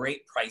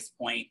 Great price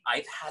point.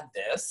 I've had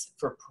this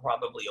for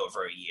probably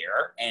over a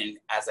year. And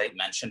as I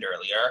mentioned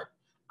earlier,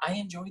 I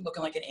enjoy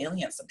looking like an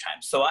alien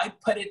sometimes. So I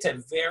put it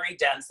to very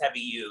dense, heavy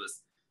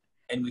use,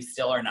 and we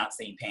still are not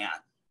seeing pan.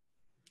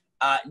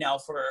 Now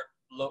for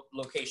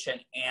location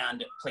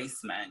and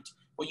placement,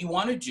 what you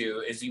want to do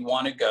is you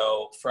want to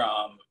go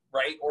from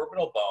right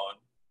orbital bone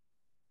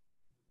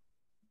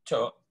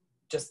to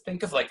just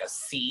think of like a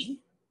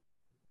C.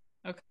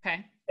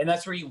 Okay. And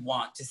that's where you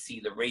want to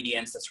see the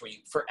radiance. That's where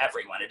for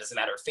everyone, it doesn't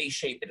matter face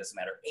shape, it doesn't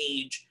matter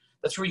age.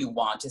 That's where you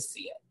want to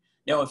see it.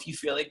 Now, if you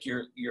feel like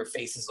your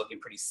face is looking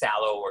pretty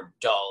sallow or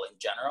dull in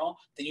general,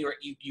 then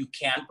you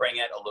can bring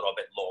it a little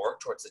bit lower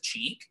towards the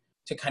cheek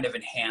to kind of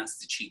enhance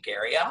the cheek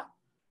area.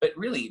 But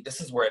really,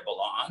 this is where it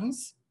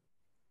belongs.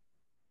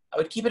 I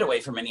would keep it away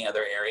from any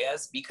other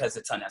areas because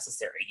it's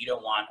unnecessary. You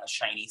don't want a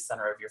shiny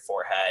center of your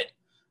forehead.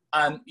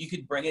 You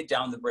could bring it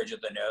down the bridge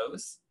of the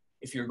nose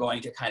if you're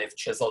going to kind of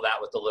chisel that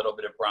with a little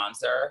bit of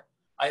bronzer.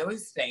 I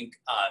always think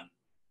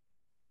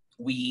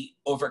we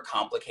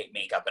overcomplicate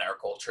makeup in our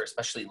culture,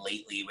 especially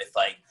lately with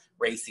like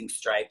racing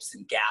stripes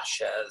and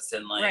gashes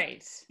and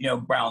like,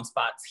 brown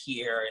spots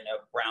here and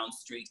a brown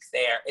streak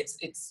there.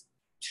 It's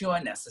too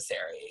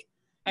unnecessary.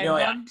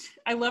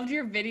 I loved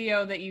your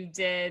video that you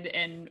did,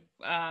 and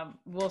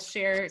we'll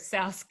share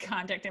Sal's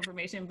contact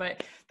information,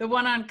 but the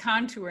one on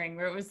contouring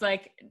where it was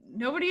like,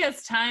 nobody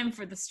has time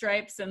for the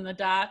stripes and the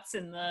dots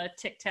and the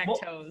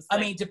tic-tac-toes. I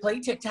mean, to play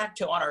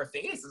tic-tac-toe on our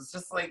face, it's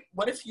just like,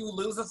 what if you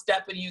lose a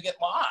step and you get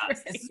lost?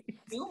 Right. It's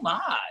too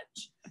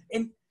much.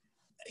 And,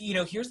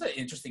 here's the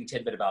interesting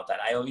tidbit about that.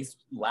 I always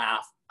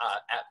laugh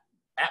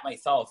at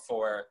myself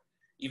for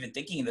even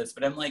thinking this,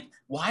 but I'm like,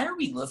 why are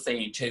we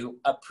listening to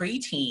a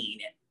preteen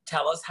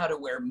tell us how to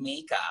wear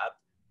makeup,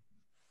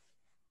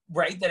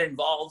 right, that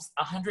involves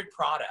 100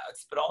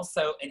 products, but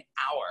also an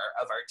hour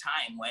of our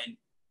time when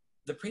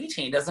the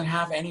preteen doesn't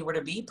have anywhere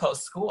to be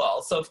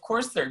post-school. So of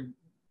course they're,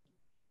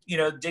 you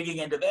know, digging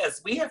into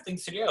this. We have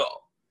things to do.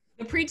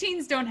 The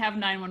preteens don't have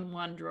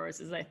 911 drawers,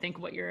 is I think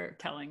what you're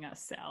telling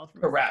us, Sal.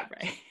 Correct.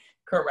 Right?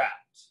 Correct.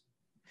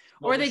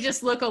 Or they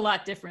just look a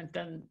lot different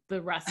than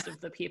the rest of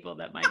the people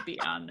that might be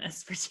on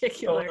this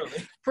particular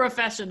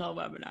professional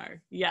webinar.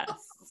 Yes.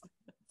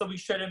 So we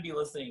shouldn't be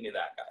listening to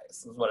that,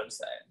 guys, is what I'm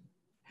saying.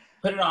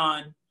 Put it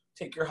on,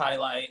 take your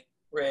highlight,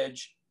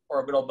 ridge,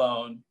 orbital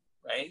bone,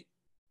 right?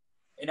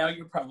 And now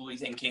you're probably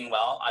thinking,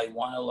 well, I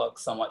want to look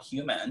somewhat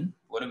human.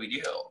 What do we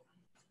do?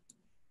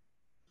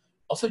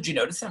 Also, do you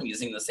notice I'm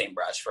using the same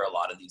brush for a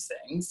lot of these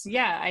things?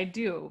 Yeah, I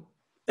do.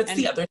 That's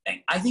the other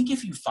thing. I think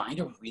if you find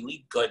a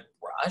really good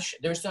brush,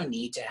 there's no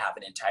need to have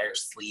an entire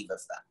sleeve of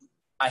them.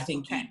 I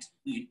think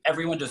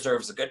everyone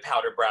deserves a good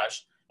powder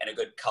brush and a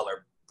good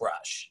color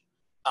brush.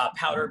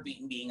 Powder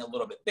being a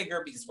little bit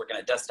bigger because we're going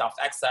to dust off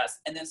excess,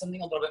 and then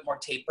something a little bit more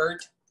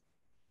tapered,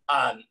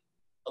 a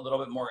little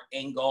bit more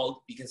angled,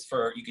 because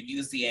you could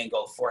use the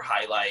angle for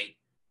highlight,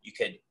 you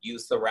could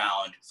use the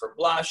round for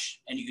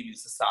blush, and you could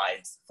use the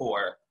sides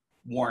for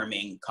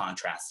warming,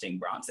 contrasting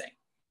bronzing,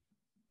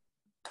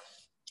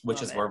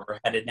 which is where we're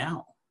headed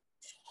now.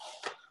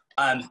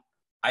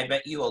 I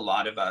bet you a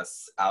lot of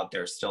us out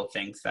there still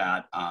think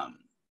that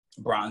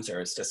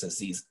bronzer is just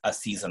a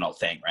seasonal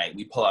thing, right?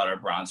 We pull out our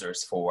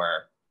bronzers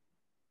for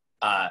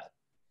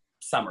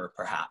summer,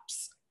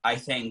 perhaps. I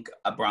think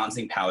a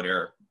bronzing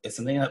powder is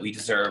something that we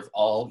deserve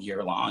all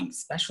year long,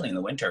 especially in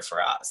the winter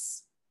for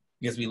us,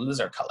 because we lose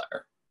our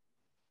color.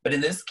 But in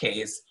this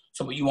case,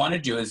 so what you want to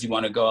do is you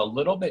want to go a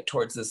little bit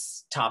towards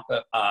this top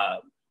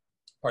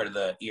part of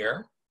the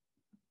ear,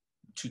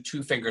 to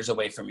 2 fingers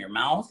away from your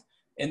mouth.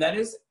 And that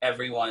is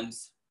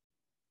everyone's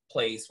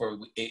place where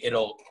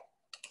it'll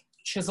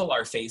chisel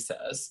our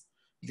faces,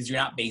 because you're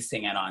not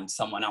basing it on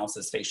someone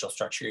else's facial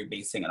structure, you're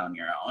basing it on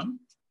your own.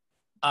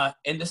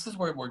 And this is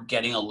where we're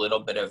getting a little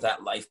bit of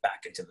that life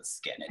back into the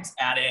skin. It's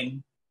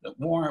adding the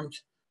warmth,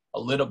 a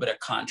little bit of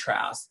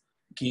contrast.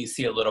 Can you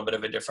see a little bit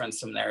of a difference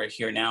from there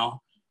here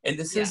now? And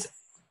this is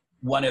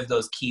one of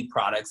those key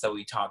products that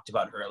we talked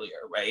about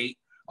earlier, right?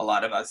 A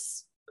lot of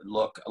us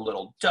look a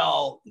little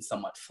dull and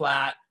somewhat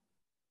flat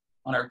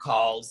on our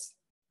calls,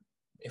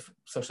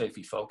 especially if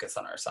you focus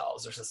on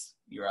ourselves versus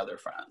your other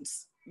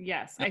friends.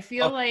 Yes, I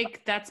feel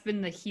like that's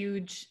been a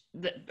huge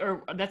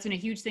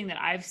thing that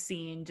I've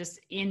seen just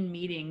in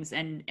meetings,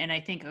 and I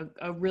think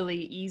a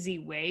really easy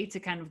way to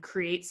kind of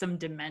create some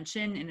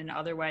dimension in an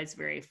otherwise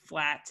very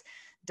flat,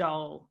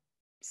 dull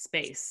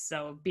space.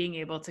 So being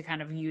able to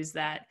kind of use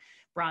that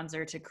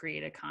bronzer to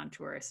create a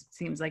contour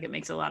seems like it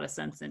makes a lot of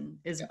sense, and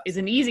is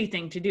an easy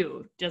thing to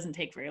do. It doesn't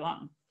take very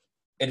long.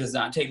 It does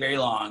not take very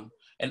long.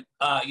 And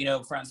you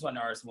know, Francois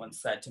Nars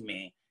once said to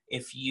me,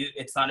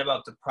 it's not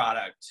about the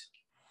product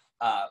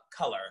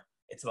color,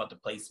 it's about the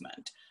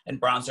placement. And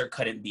bronzer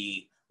couldn't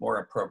be more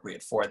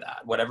appropriate for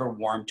that. Whatever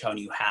warm tone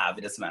you have,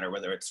 it doesn't matter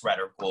whether it's red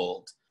or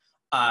gold,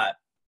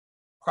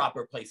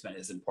 proper placement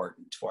is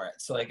important for it.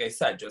 So like I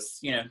said,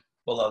 just, you know,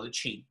 below the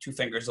cheek, 2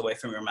 fingers away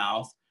from your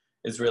mouth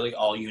is really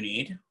all you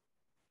need.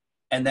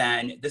 And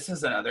then this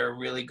is another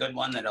really good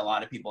one that a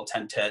lot of people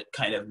tend to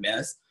kind of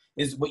miss,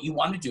 is what you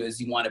want to do is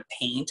you want to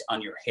paint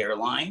on your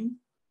hairline,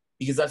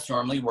 because that's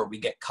normally where we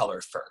get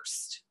color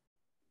first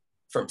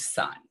from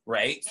sun,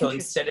 right? So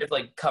instead of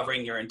like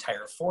covering your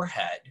entire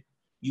forehead,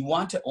 you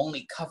want to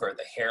only cover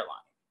the hairline,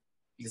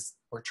 because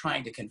we're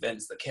trying to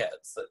convince the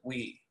kids that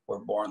we were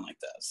born like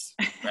this,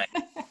 right?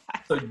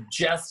 So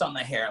just on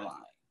the hairline.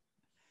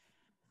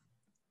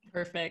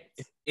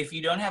 Perfect. If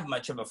you don't have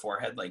much of a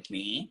forehead like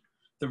me,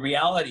 the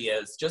reality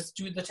is just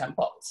do the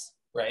temples,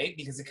 right?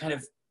 Because it kind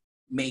of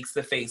makes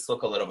the face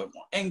look a little bit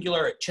more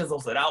angular. It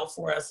chisels it out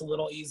for us a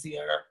little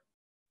easier.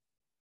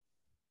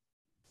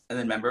 And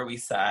then remember we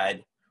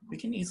said we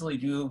can easily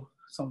do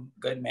some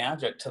good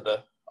magic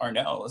to our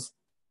nose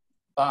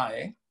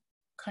by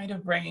kind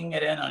of bringing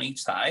it in on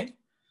each side.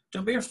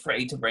 Don't be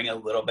afraid to bring it a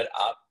little bit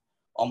up,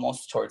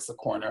 almost towards the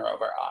corner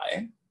of our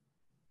eye.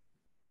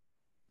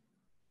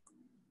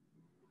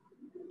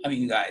 I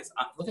mean, you guys,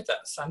 look at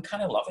this. I'm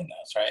kind of loving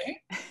this,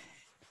 right?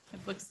 It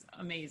looks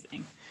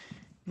amazing.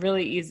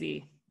 Really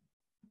easy.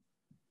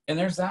 And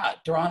there's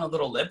that. Draw on a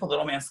little lip, a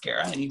little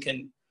mascara, and you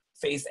can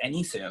face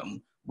any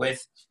Zoom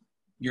with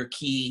your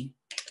key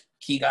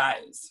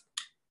guys.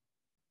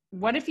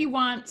 What if you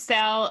want,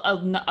 Sal,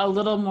 a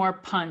little more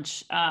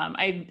punch?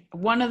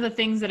 One of the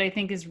things that I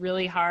think is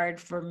really hard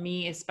for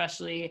me,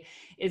 especially,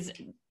 is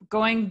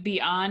going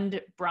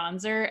beyond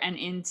bronzer and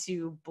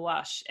into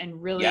blush,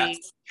 and really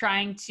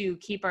trying to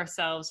keep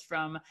ourselves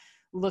from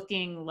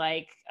looking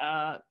like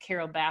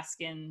Carol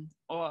Baskin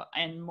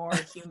and more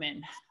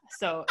human.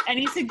 So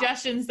any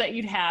suggestions that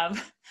you'd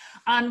have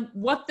on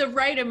what the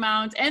right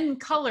amount and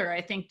color,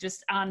 I think,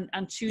 just on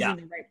choosing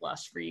the right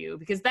blush for you,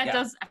 because that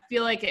does, I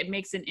feel like it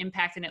makes an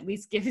impact and at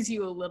least gives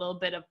you a little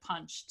bit of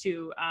punch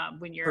to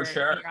when you're, when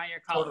you're on your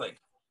color. Totally.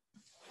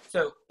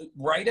 So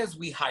right as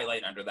we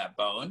highlight under that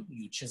bone,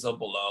 you chisel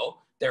below,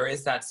 there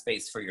is that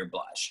space for your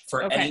blush.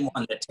 For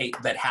anyone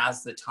that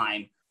has the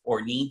time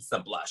or needs the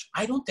blush.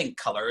 I don't think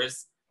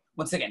colors,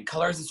 once again,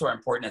 colors is so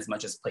important as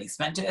much as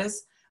placement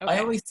is. I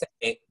always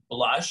say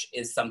blush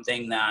is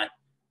something that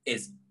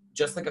is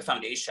just like a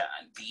foundation.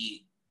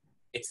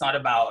 It's not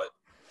about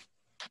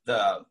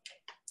the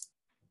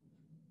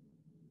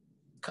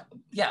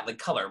like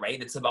color,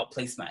 right? It's about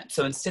placement.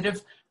 So instead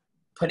of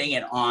putting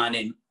it on,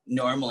 and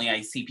normally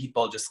I see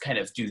people just kind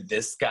of do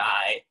this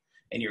guy,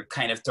 and you're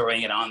kind of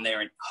throwing it on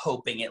there and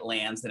hoping it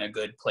lands in a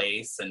good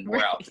place and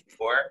we're out the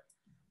door.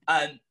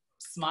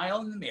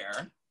 Smile in the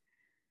mirror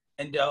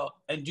and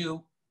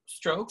do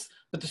strokes,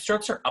 but the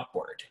strokes are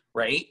upward,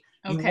 right?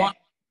 You want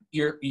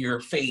your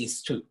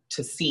face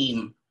to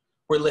seem,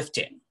 we're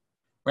lifting,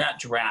 we're not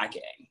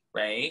dragging,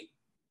 right?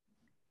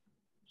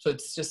 So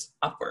it's just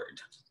upward.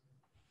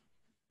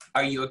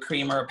 Are you a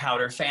cream or a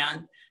powder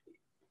fan?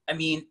 I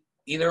mean,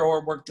 either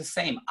or work the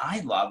same.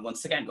 I love,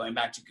 once again, going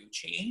back to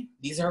Gucci,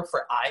 these are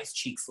for eyes,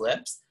 cheeks,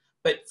 lips,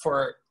 but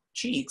for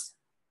cheeks,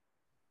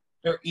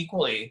 they're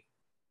equally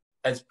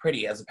as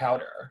pretty as a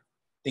powder.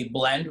 They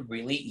blend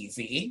really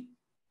easy.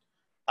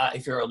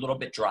 If you're a little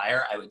bit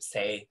drier, I would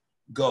say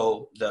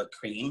go the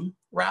cream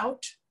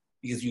route,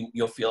 because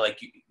you'll feel like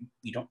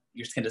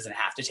your skin doesn't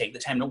have to take the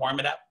time to warm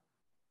it up.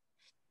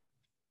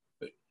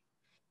 But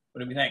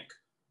what do we think?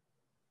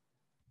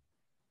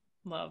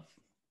 Love.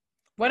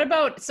 What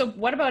about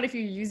if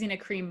you're using a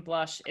cream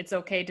blush, it's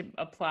okay to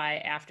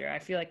apply after? I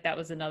feel like that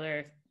was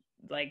another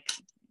like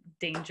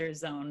danger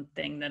zone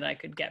thing that I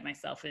could get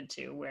myself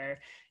into, where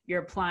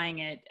you're applying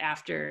it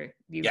after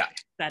you've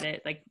set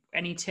it. Like,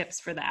 any tips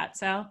for that,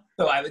 Sal?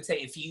 So I would say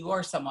if you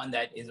are someone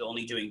that is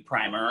only doing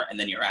primer and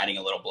then you're adding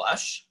a little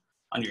blush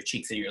on your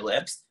cheeks and your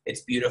lips,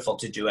 it's beautiful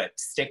to do it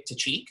stick to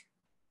cheek.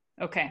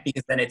 Okay.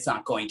 Because then it's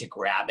not going to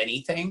grab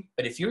anything.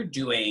 But if you've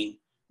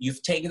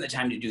taken the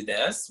time to do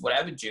this, what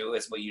I would do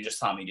is what you just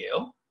saw me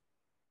do,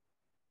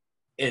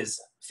 is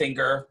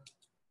finger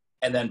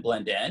and then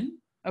blend in.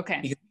 Okay.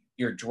 Because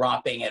you're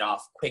dropping it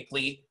off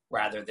quickly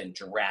rather than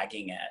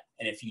dragging it.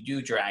 And if you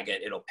do drag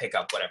it, it'll pick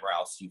up whatever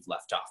else you've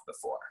left off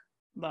before.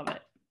 Love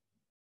it.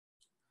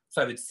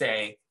 So I would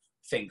say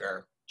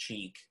finger,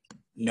 cheek,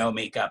 no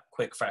makeup,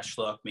 quick, fresh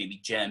look,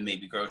 maybe gym,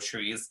 maybe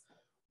groceries,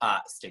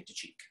 stick to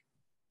cheek.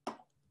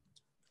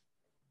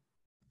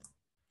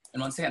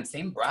 And once again,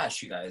 same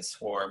brush, you guys,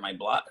 for my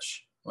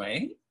blush,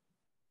 right?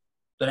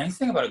 The nice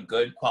thing about a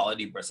good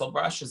quality bristle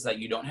brush is that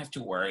you don't have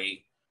to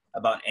worry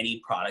about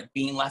any product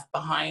being left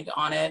behind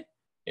on it.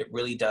 It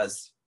really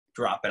does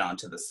drop it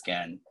onto the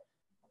skin,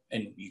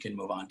 and you can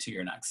move on to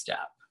your next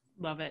step.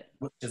 Love it.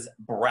 Which is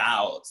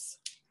brows.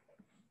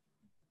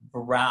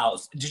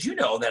 Brows. Did you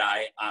know that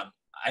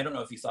I don't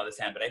know if you saw this,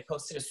 Anne, but I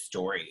posted a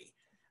story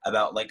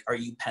about, like, are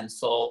you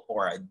pencil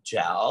or a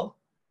gel?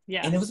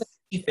 Yeah. And it was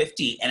like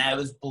 50-50, and I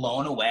was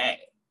blown away.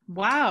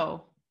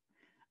 Wow.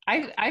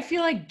 I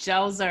feel like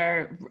gels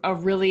are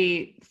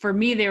for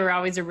me, they were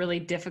always a really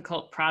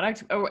difficult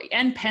product,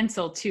 and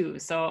pencil too.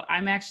 So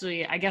I'm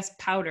actually, I guess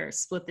powder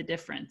split the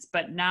difference.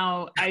 But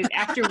now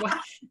after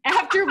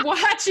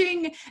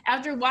watching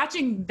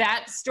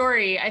that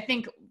story, I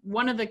think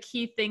one of the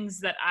key things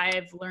that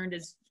I've learned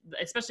is,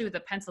 especially with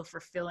the pencil,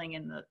 for filling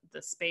in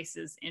the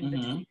spaces in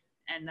between,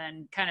 and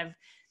then kind of,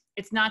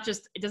 it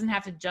doesn't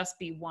have to just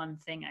be one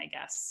thing, I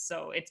guess.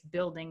 So it's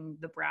building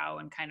the brow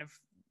and kind of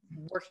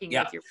working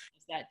with your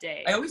brows that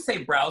day. I always say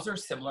brows are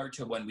similar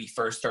to when we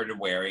first started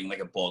wearing like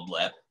a bold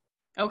lip.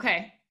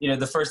 Okay. You know,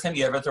 the first time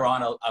you ever throw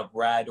on a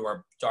red or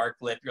a dark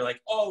lip, you're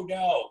like, oh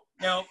no,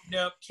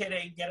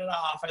 kidding, get it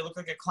off. I look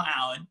like a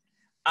clown.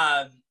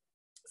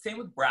 Same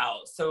with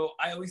brows. So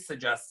I always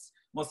suggest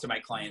most of my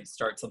clients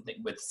start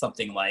with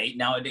something light.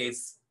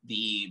 Nowadays,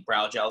 the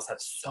brow gels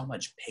have so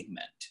much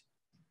pigment,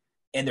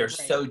 and they're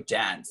so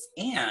dense.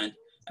 And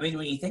I mean,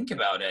 when you think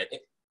about it,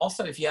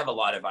 also, if you have a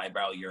lot of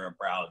eyebrow, you're a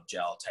brow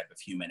gel type of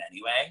human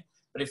anyway.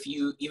 But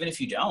even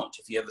if you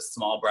have a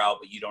small brow,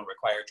 but you don't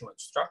require too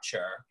much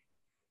structure,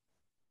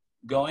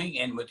 going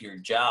in with your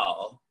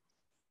gel,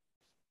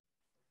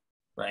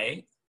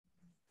 right?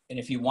 And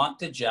if you want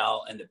the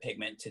gel and the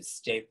pigment to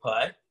stay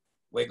put,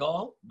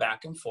 wiggle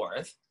back and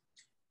forth,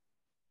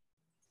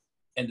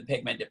 and the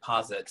pigment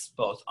deposits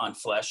both on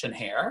flesh and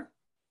hair.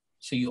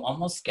 So you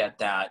almost get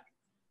that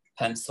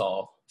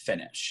pencil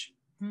finish,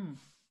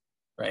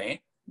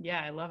 right?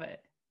 Yeah, I love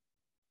it.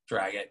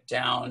 Drag it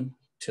down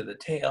to the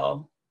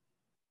tail.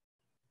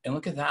 And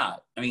look at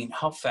that. I mean,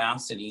 how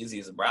fast and easy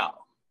is a brow?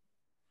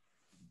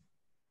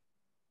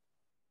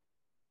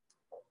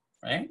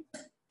 Right?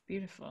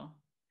 Beautiful.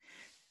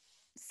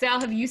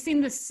 Sal, have you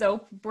seen the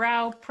soap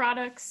brow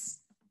products?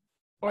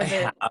 I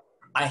have.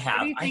 What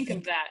do you think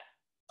of that?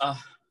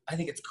 I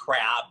think it's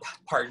crap.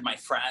 Pardon my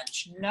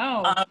French.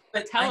 No,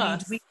 but tell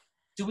us.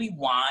 Do we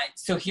want?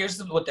 So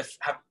here's what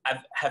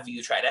have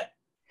you tried it?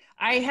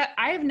 I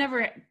have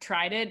never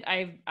tried it.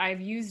 I've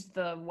used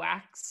the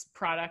wax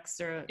products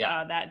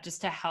that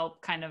just to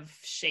help kind of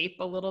shape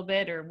a little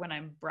bit, or when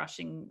I'm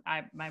brushing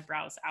my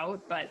brows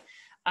out.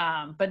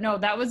 But no,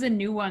 that was a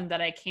new one that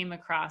I came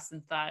across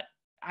and thought,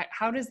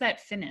 how does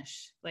that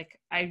finish? Like,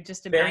 I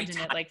just imagine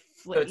it like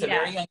so it's a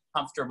very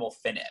uncomfortable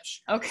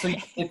finish. Okay. So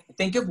you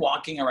think of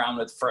walking around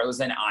with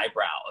frozen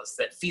eyebrows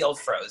that feel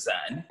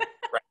frozen,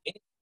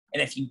 right?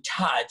 And if you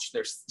touch,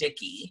 they're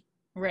sticky.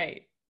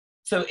 Right.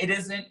 So it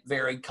isn't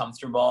very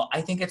comfortable.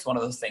 I think it's one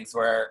of those things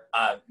where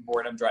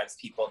boredom drives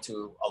people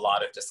to a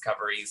lot of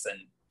discoveries,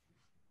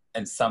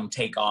 and some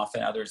take off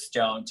and others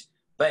don't.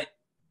 But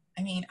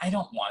I mean, I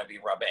don't want to be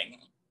rubbing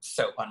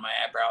soap on my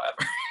eyebrow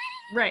ever.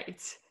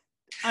 Right.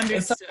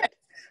 Understood.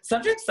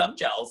 Sometimes some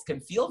gels can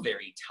feel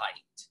very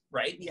tight,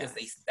 right? Because Yes.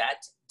 they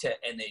set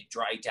and they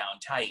dry down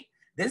tight.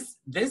 This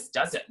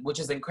doesn't, which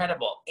is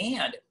incredible.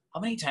 And how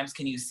many times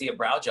can you see a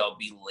brow gel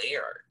be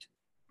layered?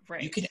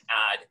 Right. You can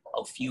add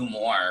a few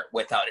more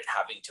without it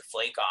having to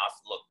flake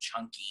off, look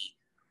chunky,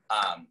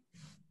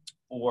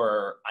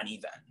 or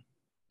uneven.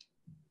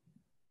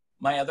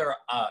 My other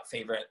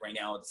favorite right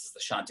now, this is the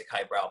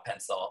Chantecaille Brow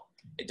Pencil.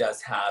 It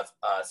does have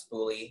a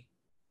spoolie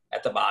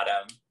at the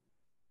bottom.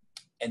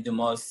 And the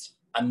most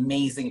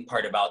amazing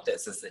part about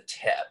this is the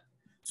tip.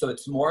 So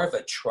it's more of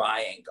a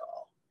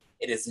triangle.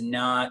 It is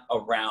not a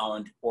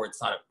round, or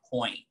it's not a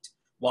point.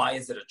 Why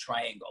is it a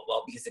triangle?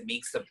 Well, because it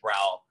makes the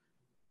brow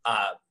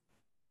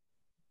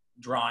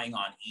drawing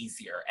on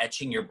easier,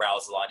 etching your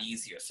brows a lot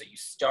easier. So you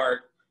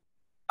start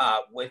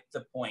with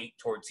the point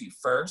towards you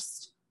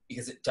first,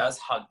 because it does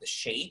hug the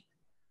shape.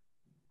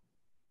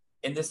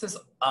 And this is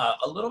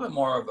a little bit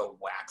more of a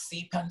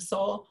waxy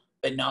pencil,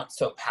 but not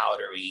so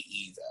powdery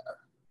either.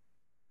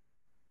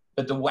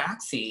 But the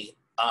waxy,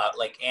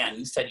 like Anne,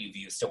 you said you've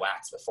used a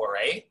wax before,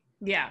 right?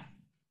 Yeah.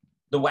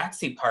 The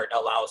waxy part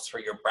allows for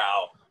your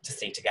brow to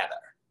stay together.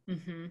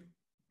 Mm-hmm.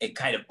 It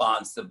kind of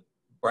bonds the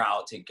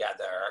brow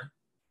together,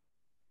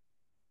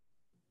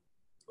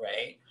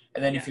 right?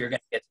 And then if you're going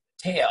to get to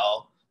the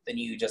tail, then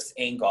you just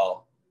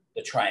angle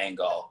the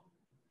triangle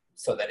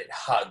so that it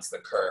hugs the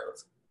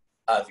curve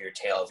of your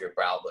tail of your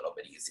brow a little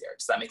bit easier.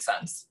 Does that make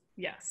sense?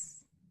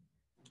 Yes.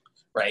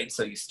 Right?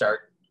 So you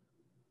start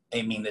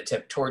aiming the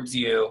tip towards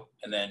you,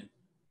 and then,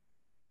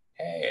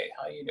 hey,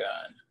 how you doing?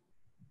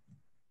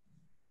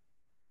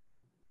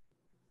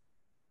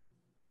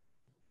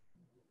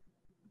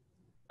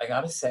 I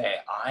gotta say,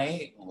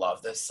 I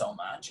love this so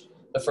much.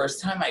 The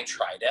first time I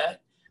tried it,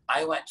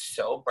 I went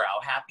so brow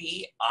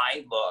happy,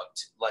 I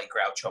looked like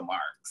Groucho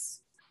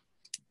Marx.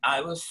 I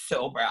was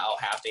so brow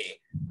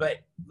happy. But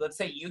let's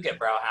say you get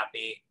brow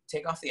happy,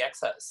 take off the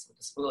excess with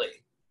the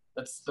spoolie.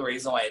 That's the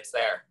reason why it's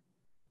there.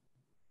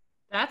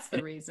 That's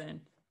the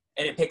reason.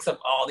 And it picks up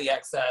all the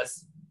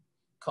excess,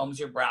 combs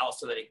your brow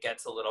so that it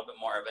gets a little bit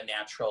more of a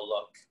natural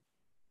look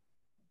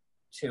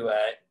to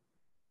it.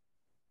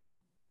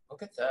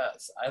 Look at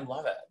this. I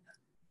love it.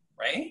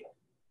 Right?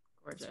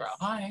 Gorgeous.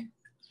 Hi.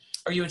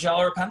 Are you a gel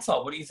or a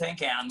pencil? What do you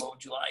think, Anne? What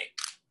would you like?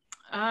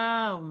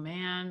 Oh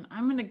man,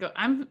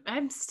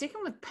 I'm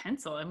sticking with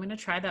pencil. I'm gonna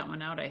try that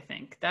one out. I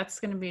think that's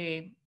gonna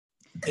be.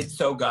 It's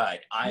so good.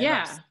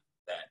 I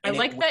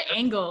like the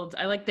angled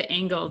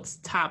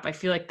top. I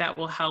feel like that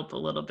will help a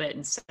little bit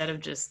instead of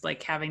just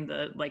like having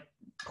the like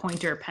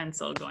pointer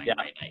pencil going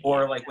right at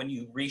or you. like when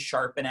you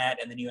resharpen it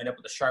and then you end up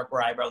with a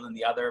sharper eyebrow than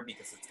the other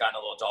because it's gotten a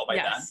little dull by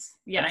then.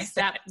 Yes,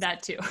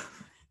 that too.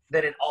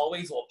 That it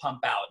always will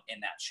pump out in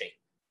that shape.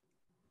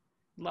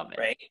 Love it.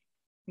 Right?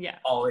 Yeah.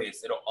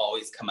 It'll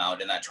always come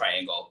out in that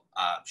triangle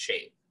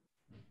shape.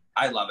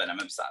 I love it. I'm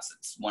obsessed.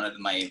 It's one of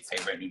my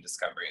favorite new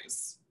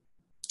discoveries.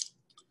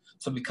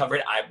 So we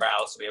covered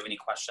eyebrows. Do we have any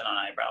question on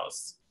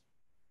eyebrows?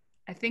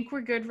 I think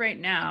we're good right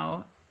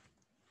now.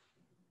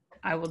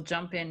 I will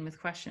jump in with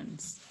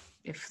questions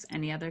if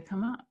any other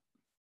come up.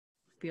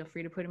 Feel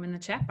free to put them in the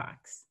chat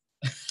box.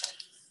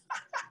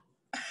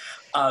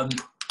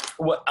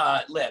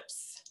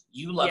 Lips.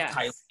 You love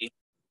Kylie.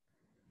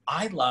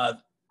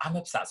 I'm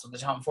obsessed with the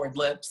Tom Ford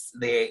lips.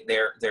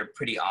 They're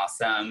pretty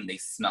awesome. They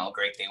smell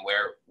great. They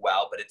wear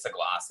well, but it's a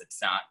gloss.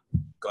 It's not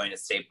going to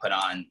stay put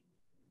on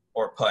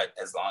or put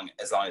as long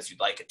as you'd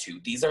like it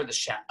to. These are the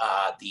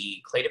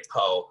Clé de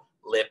Peau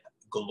Lip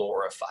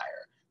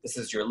Glorifier. This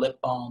is your lip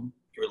balm,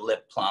 your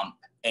lip plump,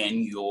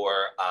 and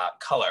your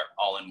color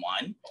all in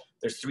one.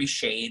 There's 3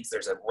 shades.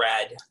 There's a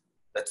red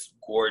that's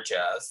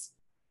gorgeous.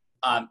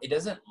 It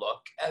doesn't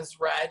look as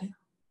red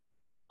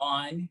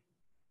on.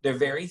 They're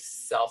very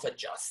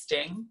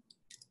self-adjusting.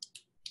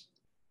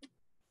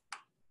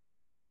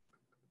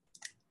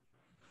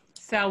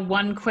 Sal,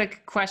 one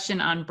quick question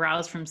on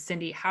brows from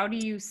Cindy. How do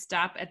you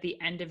stop at the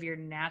end of your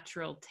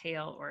natural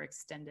tail or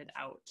extend it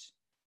out?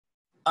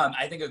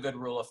 I think a good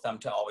rule of thumb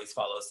to always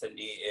follow,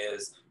 Cindy,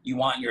 is you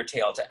want your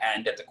tail to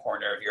end at the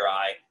corner of your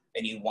eye,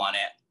 and you want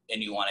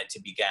it to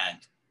begin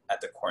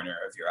at the corner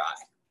of your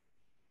eye.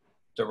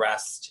 The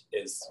rest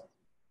is,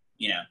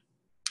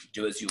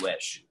 do as you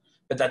wish.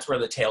 But that's where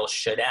the tail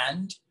should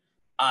end.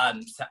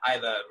 So I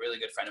have a really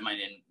good friend of mine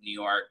in New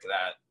York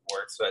that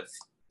works with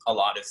a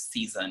lot of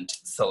seasoned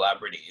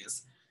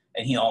celebrities.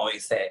 And he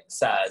always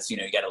says, you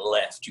gotta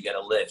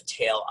lift,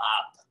 tail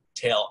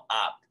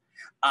up.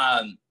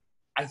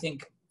 I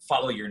think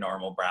follow your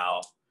normal brow.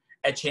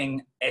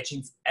 Etching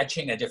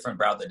a different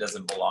brow that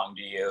doesn't belong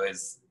to you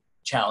is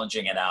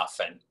challenging enough,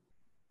 and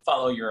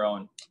follow what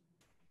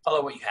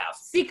you have.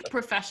 Seek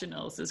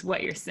professionals is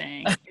what you're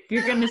saying. If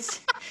you're gonna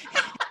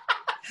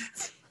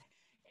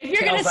If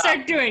you're going to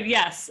start doing,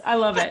 yes, I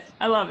love it.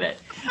 I love it.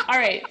 All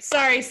right.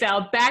 Sorry,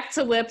 Sal. Back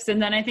to lips.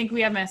 And then I think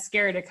we have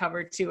mascara to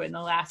cover too in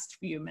the last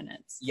few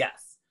minutes.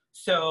 Yes.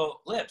 So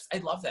lips, I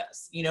love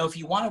this. You know, if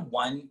you want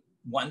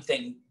one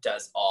thing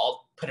does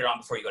all, put it on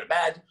before you go to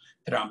bed,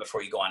 put it on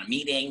before you go on a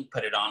meeting,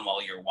 put it on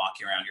while you're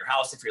walking around your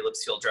house if your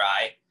lips feel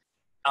dry.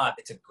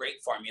 It's a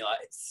great formula.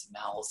 It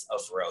smells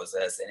of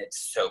roses and it's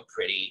so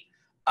pretty.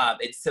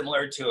 It's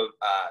similar to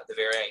the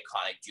very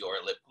iconic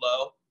Dior lip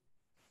glow.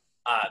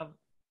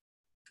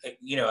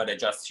 You know, it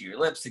adjusts to your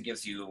lips. It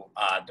gives you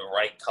the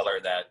right color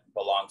that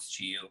belongs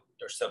to you.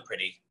 They're so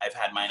pretty. I've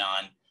had mine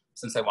on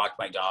since I walked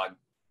my dog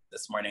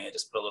this morning. I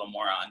just put a little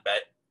more on,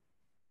 but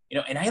you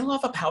know, and I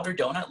love a powder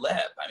donut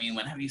lip. I mean,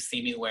 when have you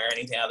seen me wear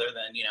anything other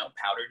than, you know,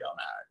 powder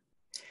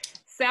donut?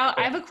 Sal,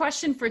 I have a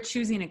question for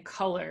choosing a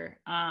color.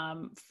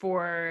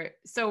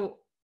 So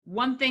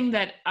one thing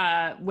that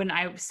when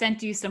I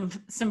sent you some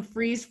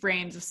freeze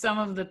frames of some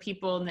of the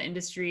people in the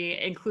industry,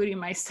 including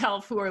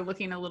myself, who are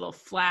looking a little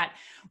flat,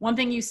 one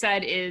thing you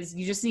said is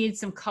you just need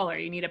some color,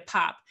 you need a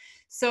pop.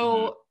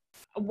 So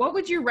what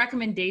would your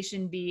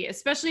recommendation be,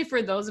 especially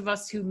for those of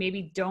us who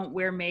maybe don't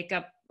wear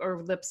makeup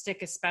or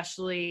lipstick,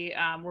 especially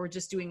we're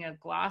just doing a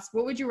gloss?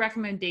 What would your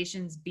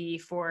recommendations be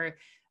for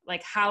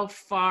like how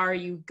far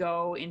you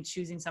go in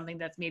choosing something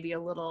that's maybe a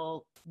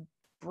little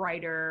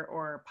brighter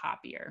or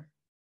poppier?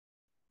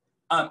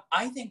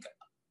 I think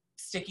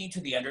sticking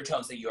to the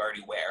undertones that you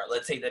already wear.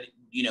 Let's say that,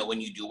 you know,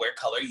 when you do wear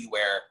color, you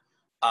wear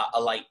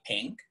a light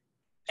pink.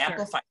 Sure.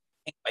 Amplify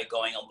pink by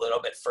going a little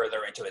bit further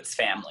into its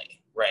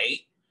family, right?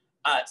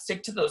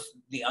 Stick to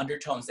the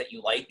undertones that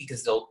you like,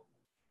 because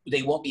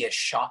they won't be as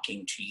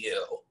shocking to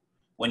you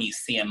when you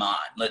see them on.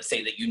 Let's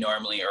say that you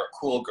normally are a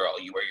cool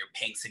girl, you wear your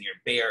pinks and your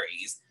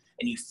berries,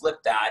 and you flip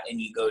that and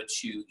you go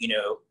to, you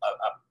know, a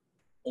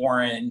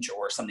orange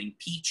or something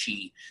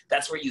peachy.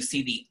 That's where you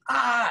see the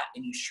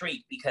and you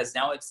shriek, because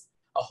now it's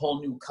a whole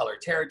new color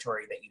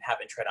territory that you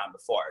haven't tried on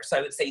before. So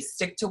I would say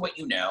stick to what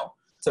you know.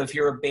 So if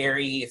you're a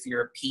berry, if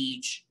you're a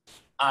peach,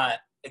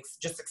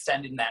 just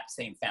extend in that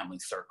same family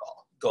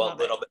circle. Go a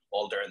little bit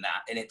bolder in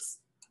that, and it's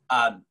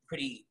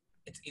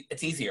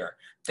it's easier.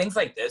 Things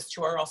like this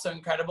too are also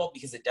incredible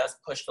because it does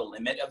push the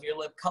limit of your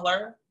lip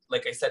color.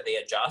 Like I said, they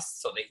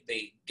adjust, so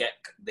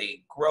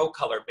they grow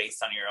color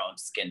based on your own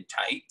skin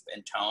type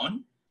and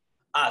tone.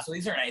 So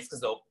these are nice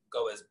because they'll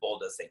go as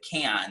bold as they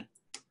can,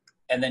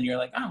 and then you're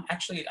like, oh,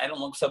 actually, I don't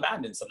look so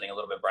bad in something a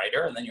little bit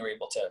brighter, and then you're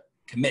able to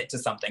commit to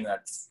something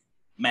that's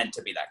meant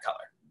to be that color.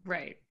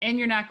 Right. And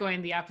you're not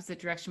going the opposite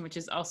direction, which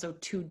is also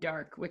too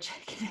dark, which I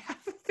can have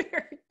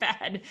very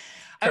bad.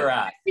 Correct.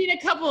 I've seen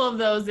a couple of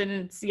those and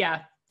it's,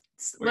 yeah.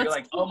 Where you're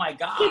like, oh my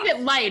God. Keep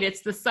it light.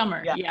 It's the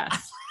summer. Yeah.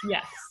 Yes.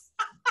 Yes.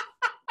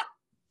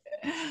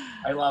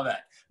 I love it.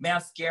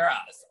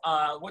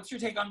 Mascaras. What's your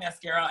take on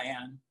mascara,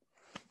 Anne?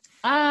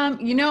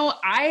 You know,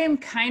 I am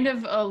kind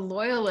of a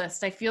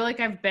loyalist. I feel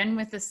like I've been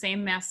with the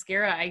same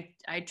mascara.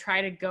 I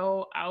try to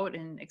go out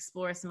and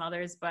explore some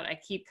others, but I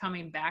keep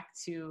coming back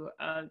to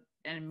a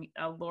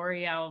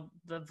L'Oreal,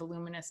 the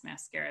Voluminous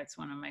mascara. It's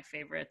one of my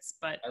favorites.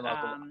 But I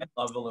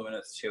love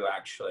Voluminous too.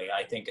 Actually,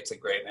 I think it's a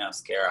great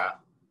mascara.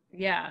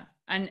 Yeah,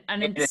 and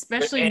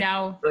especially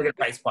now, really good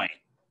price point.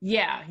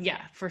 Yeah,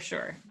 for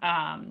sure.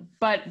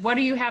 But what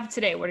do you have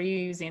today? What are you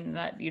using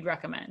that you'd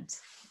recommend?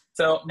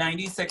 So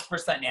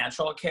 96%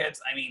 natural,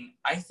 kids. I mean,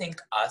 I think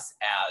us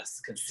as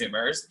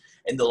consumers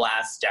in the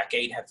last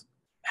decade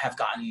have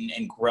gotten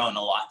and grown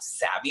a lot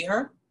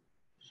savvier.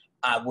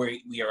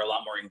 We are a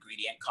lot more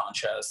ingredient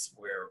conscious.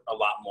 We're a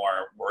lot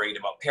more worried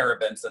about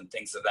parabens and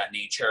things of that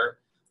nature.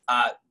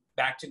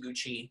 Back to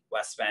Gucci,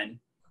 Westman.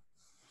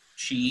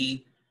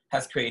 She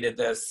has created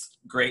this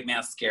great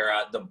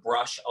mascara. The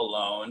brush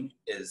alone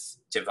is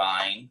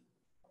divine.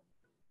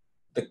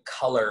 The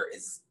color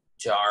is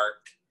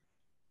dark.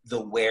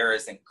 The wear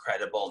is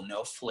incredible.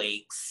 No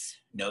flakes,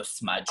 no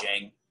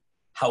smudging.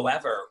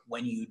 However,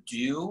 when you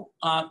do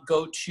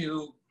go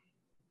to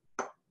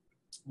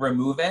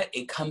remove it,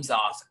 it comes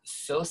off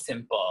so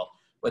simple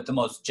with the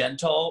most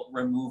gentle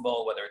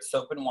removal, whether it's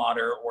soap and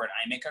water or an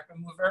eye makeup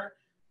remover,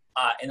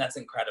 and that's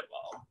incredible.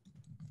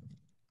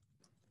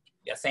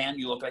 Yes, Anne,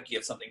 you look like you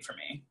have something for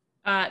me.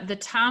 The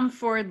Tom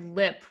Ford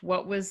lip,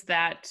 what was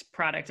that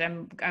product?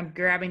 I'm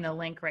grabbing the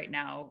link right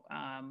now,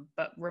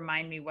 but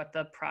remind me what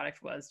the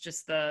product was.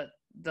 Just the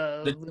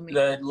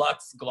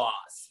Luxe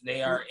Gloss.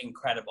 They are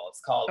incredible.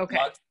 It's called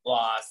Luxe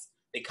Gloss.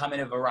 They come in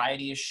a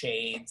variety of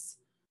shades.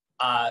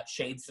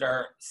 Shades that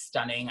are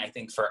stunning, I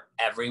think, for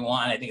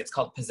everyone. I think it's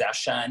called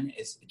Possession.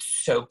 It's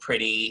so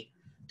pretty.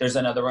 There's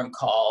another one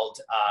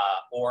called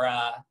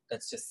Aura.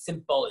 That's just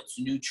simple. It's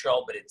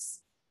neutral, but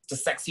it's a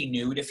sexy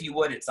nude, if you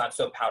would. It's not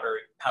so powder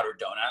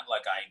donut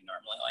like I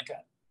normally like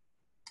it.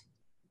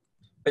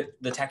 But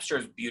the texture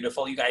is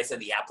beautiful. You guys,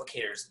 and the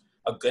applicator's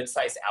a good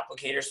size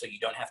applicator, so you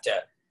don't have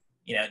to,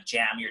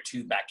 jam your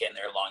tube back in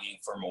there longing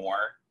for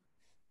more.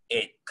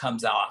 It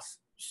comes off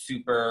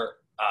super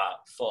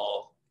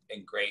full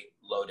and a great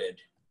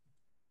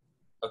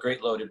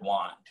loaded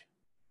wand.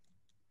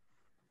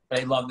 But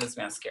I love this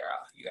mascara,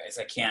 you guys.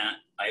 I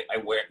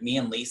wear, me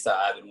and Lisa,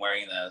 I've been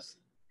wearing this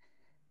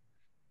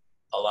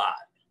a lot.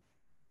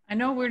 I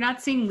know we're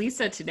not seeing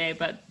Lisa today,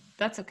 but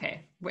that's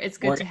okay. It's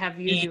good to have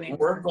you doing.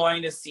 We're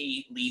going to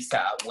see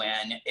Lisa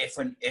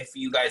if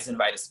you guys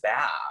invite us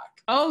back.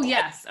 Oh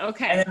yes,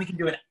 okay. And then we can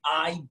do an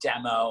eye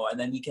demo, and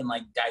then we can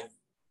like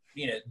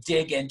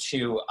dig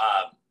into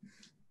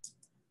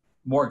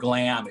more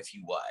glam, if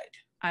you would.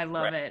 I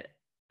love it.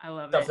 I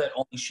love Stuff it. that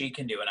only she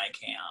can do and I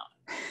can't.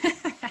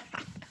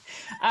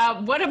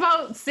 What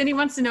about Cindy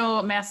wants to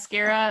know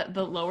mascara,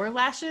 the lower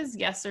lashes,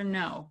 yes or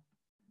no?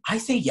 I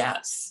say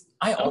yes.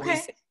 I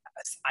always say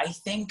yes. I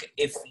think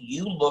if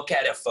you look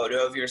at a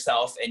photo of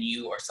yourself and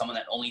you are someone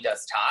that only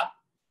does top,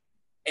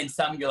 and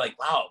some you're like,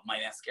 wow, my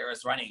mascara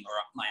is running, or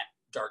my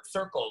dark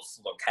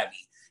circles look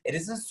heavy. It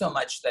isn't so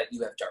much that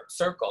you have dark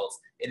circles,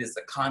 it is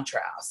the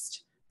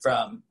contrast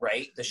from,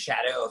 right, the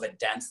shadow of a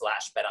dense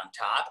lash bed on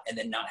top and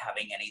then not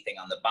having anything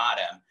on the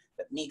bottom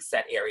that makes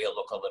that area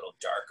look a little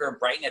darker.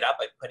 Brighten it up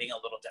by putting a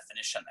little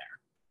definition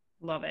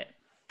there. Love it.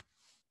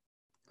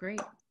 Great.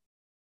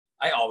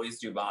 I always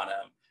do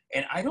bottom.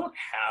 And I don't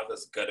have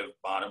as good of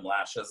bottom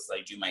lashes as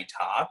I do my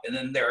top. And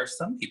then there are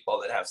some people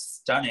that have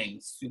stunning,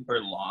 super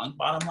long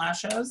bottom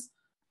lashes.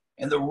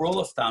 And the rule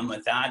of thumb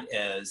with that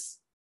is,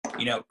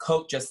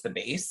 coat just the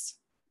base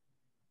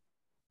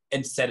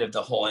instead of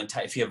the whole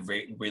entire, if you have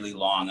really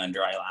long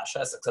under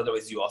eyelashes, because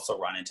otherwise you also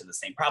run into the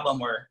same problem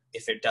where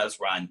if it does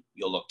run,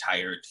 you'll look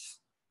tired,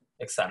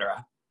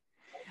 etc.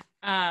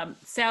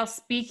 Sal,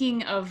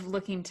 speaking of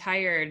looking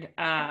tired,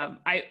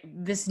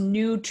 this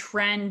new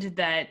trend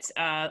that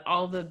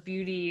all the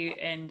beauty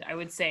and I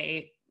would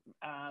say,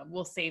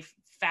 we'll say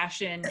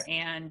fashion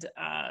and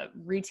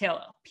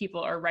retail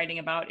people are writing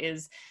about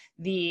is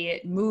the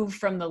move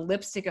from the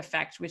lipstick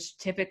effect, which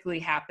typically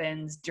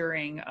happens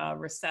during a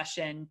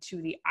recession,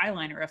 to the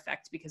eyeliner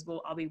effect, because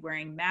I'll be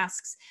wearing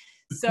masks.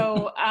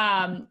 So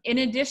in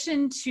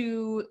addition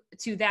to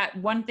that,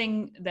 one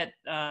thing that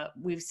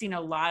we've seen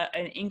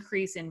an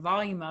increase in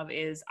volume of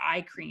is eye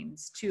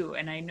creams too.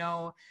 And I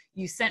know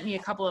you sent me a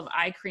couple of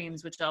eye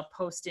creams, which I'll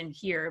post in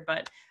here,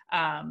 but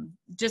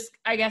just,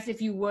 I guess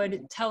if you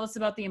would tell us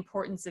about the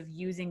importance of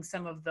using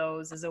some of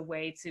those as a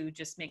way to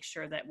just make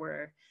sure that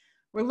we're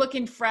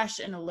looking fresh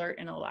and alert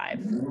and alive.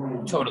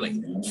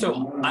 Totally.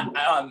 So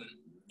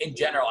in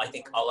general, I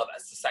think all of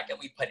us, the second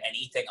we put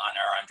anything on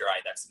our under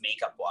eye that's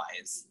makeup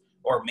wise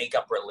or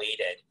makeup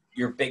related,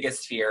 your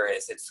biggest fear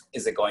is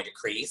it going to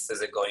crease?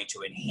 Is it going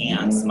to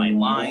enhance my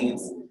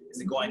lines?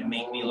 Is it going to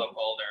make me look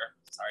older?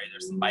 Sorry,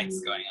 there's some bikes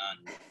going on.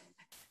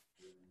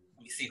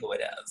 Let me see who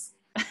it is.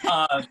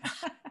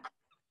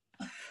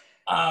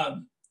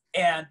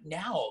 And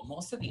now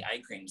most of the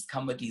eye creams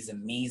come with these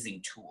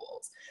amazing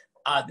tools.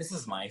 This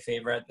is my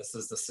favorite. This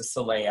is the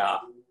Sicilea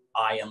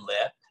Eye and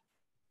Lip.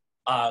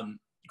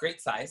 Great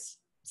size.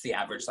 It's the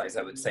average size,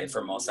 I would say,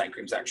 for most eye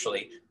creams,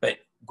 actually. But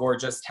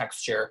gorgeous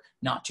texture,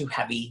 not too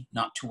heavy,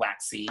 not too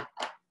waxy.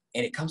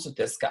 And it comes with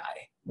this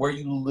guy, where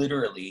you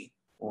literally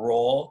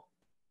roll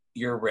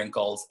your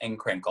wrinkles and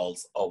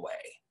crinkles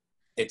away.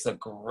 It's a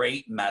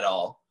great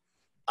metal.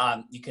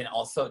 You can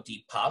also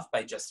depuff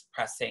by just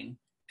pressing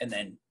and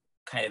then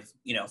kind of,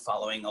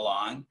 following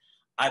along.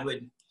 I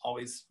would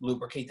always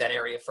lubricate that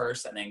area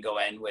first and then go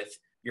in with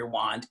your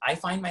wand. I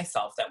find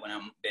myself that when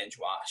I'm binge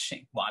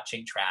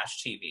watching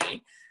trash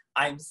TV,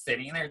 I'm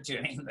sitting there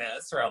doing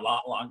this for a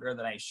lot longer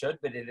than I should,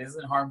 but it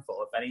isn't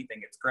harmful. If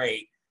anything, it's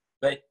great.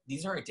 But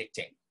these are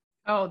addicting.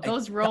 Oh,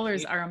 those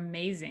rollers are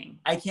amazing.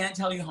 I can't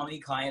tell you how many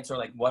clients are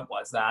like, what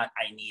was that?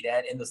 I need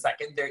it. And the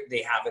second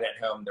they have it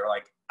at home, they're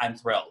like, I'm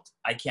thrilled.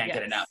 I can't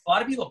get enough. A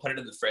lot of people put it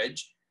in the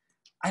fridge.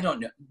 I don't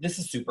know. This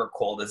is super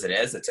cold as it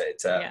is.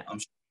 It's a I'm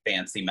sure,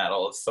 fancy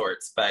metal of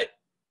sorts, but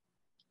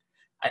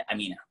I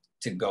mean,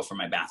 to go from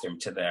my bathroom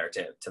to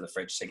the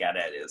fridge to get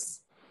it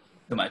is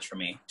too much for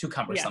me. Too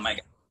cumbersome, I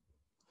guess.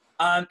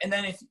 And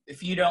then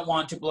if you don't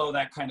want to blow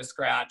that kind of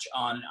scratch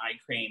on an eye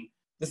cream,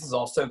 this is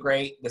also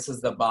great. This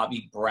is the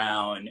Bobbi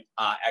Brown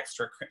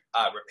Extra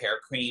Repair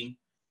Cream.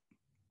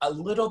 A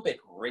little bit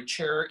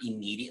richer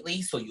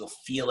immediately, so you'll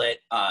feel it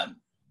a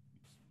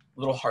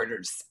little harder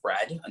to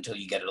spread until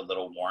you get it a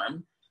little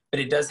warm. But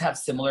it does have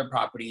similar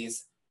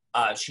properties.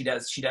 She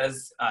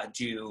does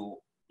do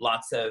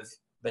lots of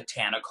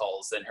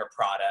botanicals in her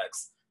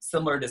products,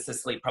 similar to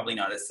Sicily, probably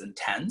not as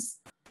intense.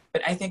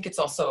 But I think it's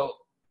also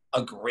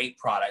a great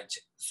product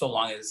so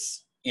long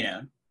as,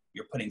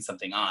 you're putting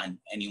something on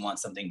and you want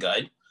something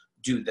good.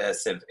 Do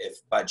this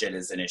if budget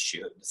is an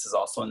issue. This is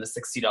also in the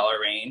 $60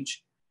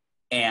 range.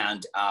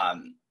 And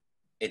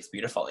it's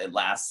beautiful. It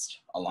lasts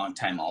a long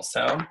time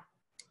also.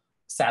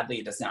 Sadly,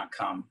 it does not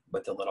come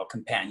with a little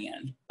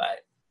companion, but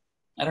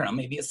I don't know,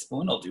 maybe a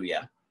spoon will do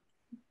ya.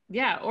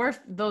 Yeah, or if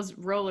those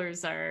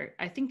rollers are,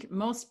 I think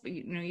most,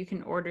 you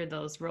can order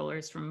those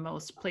rollers from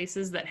most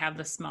places that have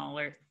the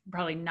smaller,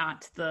 probably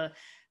not the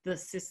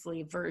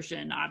Sisley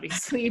version,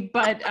 obviously,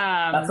 but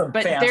That's a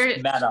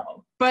fast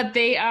metal. but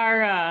they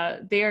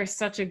are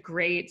such a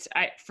great,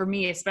 for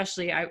me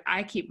especially,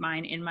 I keep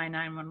mine in my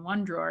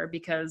 911 drawer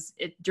because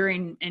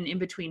during and in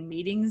between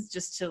meetings,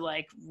 just to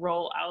like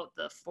roll out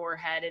the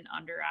forehead and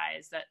under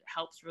eyes, that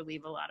helps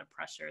relieve a lot of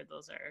pressure.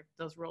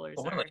 Those rollers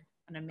are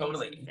an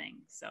amazing thing.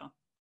 So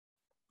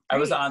I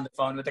was on the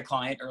phone with a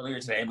client earlier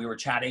today and we were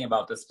chatting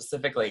about this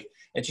specifically.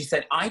 And she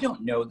said, I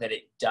don't know that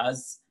it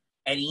does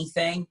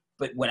anything,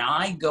 but when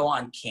I go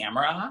on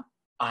camera,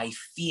 I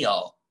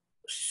feel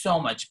so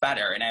much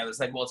better. And I was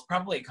like, well, it's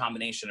probably a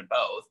combination of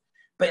both.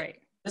 But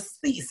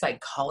just the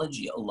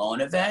psychology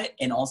alone of it.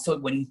 And also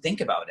when you think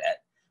about it,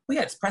 well,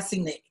 yeah, it's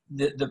pressing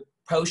the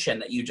potion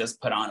that you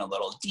just put on a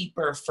little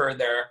deeper,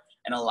 further,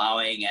 and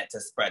allowing it to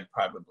spread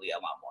probably a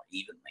lot more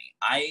evenly.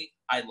 I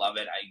love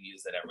it. I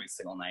use it every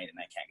single night and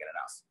I can't get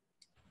enough.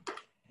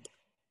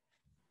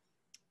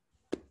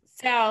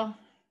 Sal,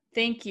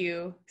 thank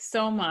you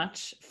so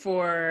much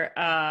for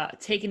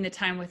taking the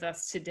time with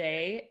us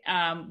today.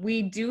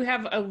 We do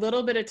have a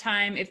little bit of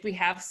time if we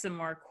have some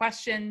more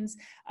questions.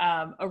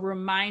 A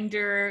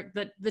reminder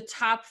that the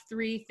top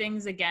 3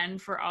 things again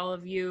for all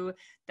of you,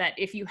 that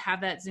if you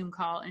have that Zoom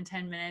call in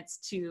 10 minutes,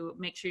 to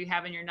make sure you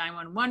have in your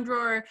 911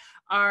 drawer,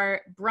 are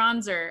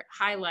bronzer,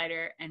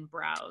 highlighter, and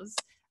brows.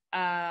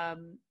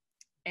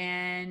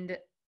 And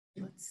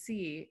let's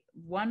see,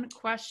 one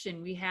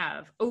question we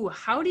have. Oh,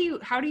 how do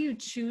you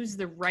choose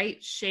the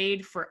right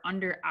shade for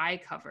under eye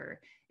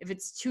cover? If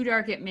it's too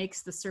dark, it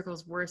makes the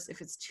circles worse.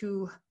 If it's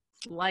too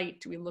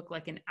light, we look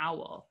like an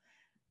owl.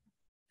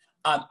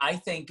 I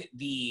think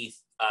the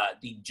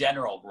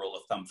general rule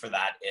of thumb for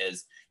that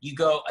is you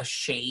go a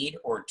shade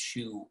or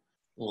 2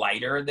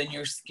 lighter than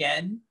your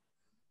skin.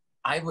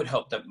 I would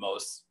hope that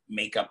most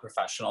makeup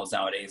professionals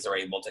nowadays are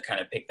able to kind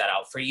of pick that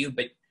out for you.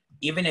 But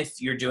even if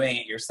you're doing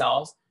it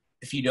yourself,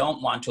 if you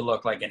don't want to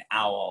look like an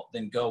owl,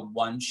 then go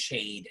 1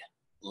 shade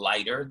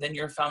lighter than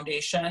your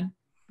foundation,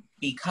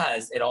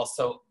 because it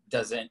also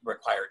doesn't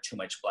require too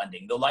much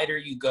blending. The lighter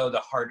you go, the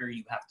harder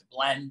you have to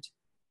blend.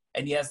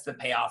 And yes, the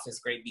payoff is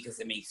great because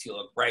it makes you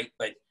look bright,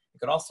 but it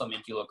could also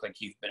make you look like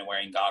you've been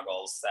wearing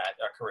goggles at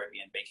a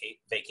Caribbean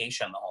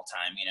vacation the whole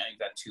time. You know, you've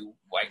got 2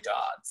 white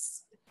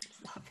dots.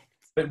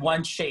 But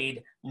 1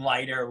 shade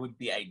lighter would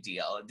be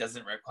ideal. It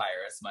doesn't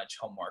require as much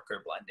homework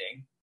or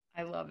blending.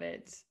 I love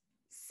it.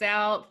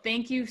 Sal,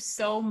 thank you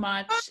so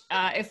much.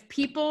 If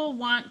people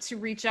want to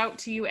reach out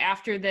to you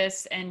after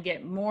this and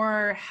get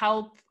more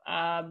help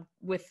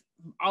with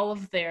all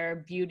of their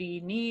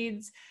beauty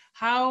needs,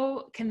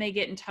 how can they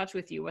get in touch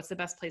with you? What's the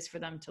best place for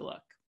them to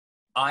look?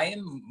 I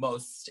am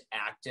most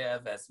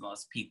active, as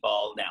most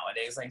people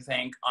nowadays, I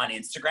think, on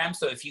Instagram.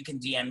 So if you can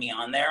DM me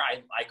on there,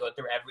 I go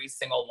through every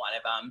single one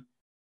of them.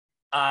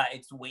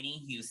 It's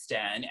Winnie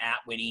Houston,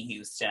 at Winnie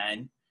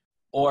Houston,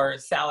 or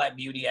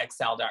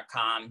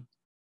sal@beautyxl.com.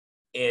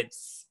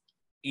 It's,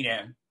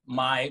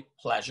 my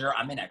pleasure.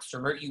 I'm an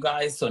extrovert, you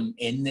guys. So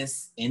in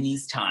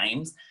these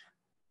times,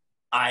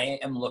 I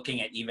am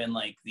looking at even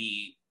like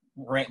the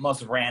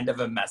most random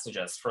of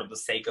messages for the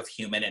sake of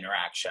human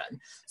interaction.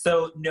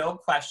 So no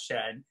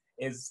question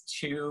is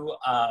too,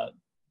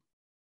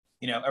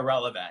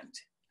 irrelevant.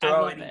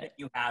 Throw anything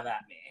you have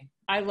at me.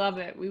 I love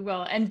it. We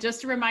will. And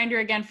just a reminder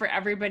again for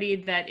everybody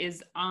that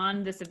is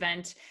on this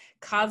event,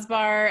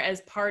 Cosbar,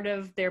 as part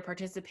of their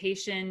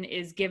participation,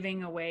 is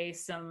giving away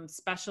some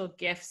special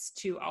gifts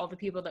to all the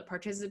people that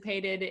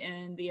participated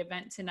in the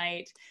event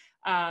tonight.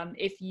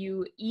 If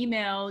you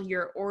email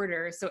your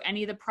order, so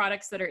any of the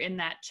products that are in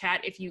that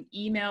chat, if you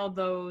email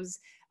those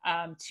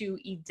to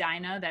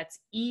Edina,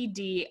 that's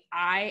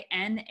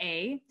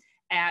EDINA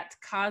at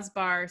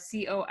Cosbar,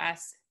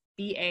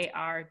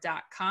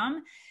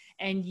 COSBAR.com,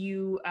 and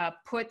you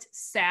put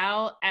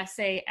Sal,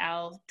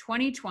 SAL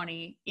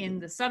 2020 in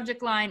the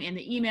subject line, in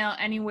the email,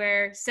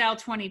 anywhere, Sal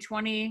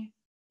 2020.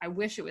 I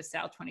wish it was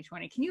Sal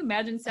 2020. Can you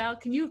imagine, Sal?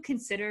 Can you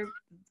consider,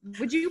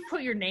 would you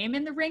put your name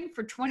in the ring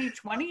for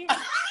 2020?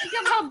 Think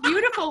of how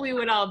beautiful we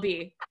would all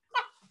be.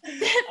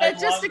 That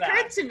just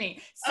occurred to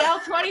me. Sal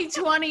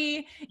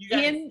 2020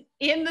 in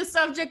the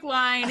subject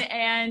line,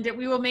 and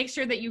we will make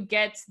sure that you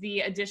get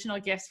the additional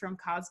gifts from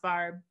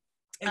Cosbar.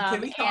 And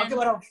can we talk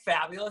about how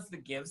fabulous the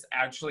gifts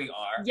actually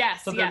are?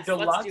 Yes, so they're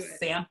deluxe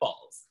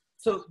samples.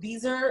 So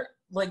these are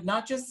like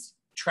not just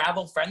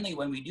travel friendly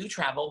when we do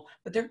travel,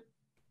 but they're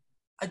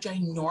a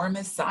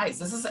ginormous size.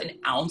 This is an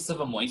ounce of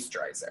a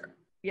moisturizer.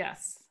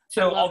 Yes.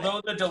 So although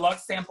the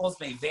deluxe samples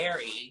may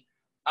vary,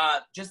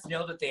 just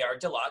know that they are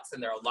deluxe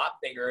and they're a lot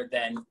bigger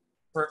than,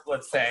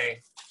 let's say,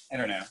 I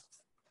don't know,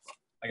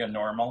 like a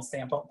normal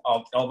sample.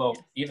 Although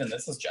even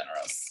this is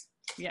generous.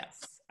 Yes,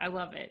 I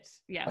love it.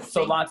 Yes.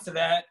 So lots of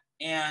that.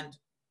 And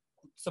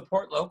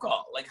support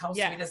local. Like how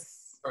sweet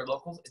is our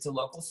local? It's a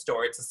local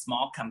store. It's a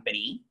small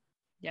company.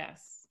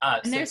 Yes.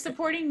 And they're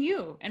supporting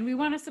you, and we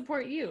want to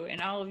support you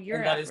in all of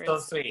your efforts. That is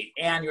so sweet.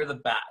 And you're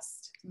the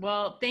best.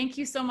 Well, thank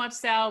you so much,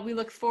 Sal. We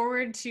look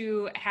forward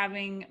to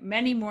having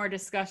many more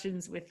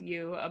discussions with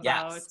you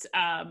about Yes,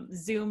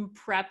 Zoom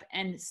prep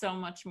and so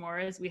much more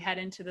as we head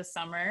into the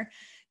summer.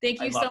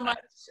 Thank I you so love much.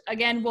 that.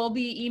 Again, we'll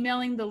be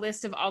emailing the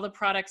list of all the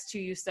products to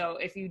you. So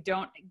if you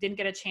didn't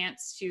get a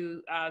chance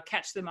to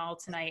catch them all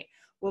tonight,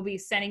 we'll be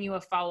sending you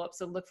a follow-up.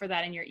 So look for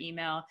that in your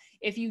email.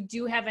 If you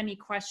do have any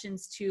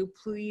questions too,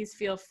 please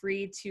feel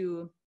free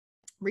to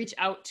reach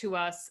out to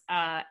us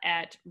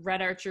at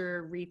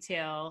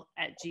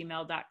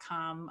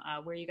redarcherretail@gmail.com,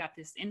 where you got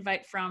this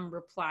invite from.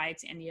 Reply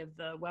to any of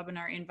the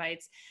webinar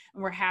invites,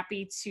 and we're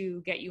happy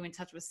to get you in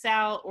touch with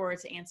Sal or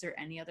to answer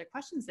any other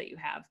questions that you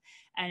have.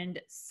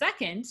 And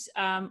second,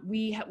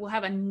 we will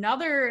have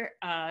another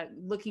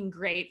looking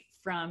great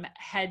from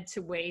head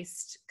to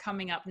waist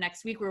coming up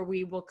next week, where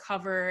we will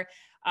cover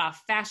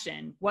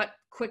fashion, what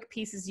quick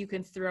pieces you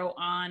can throw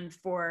on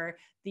for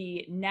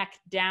the neck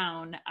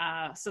down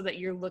so that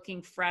you're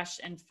looking fresh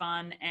and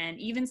fun, and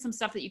even some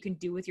stuff that you can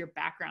do with your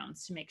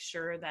backgrounds to make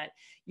sure that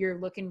you're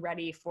looking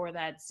ready for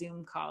that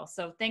Zoom call.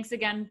 So thanks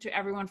again to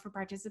everyone for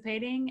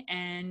participating,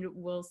 and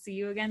we'll see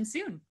you again soon.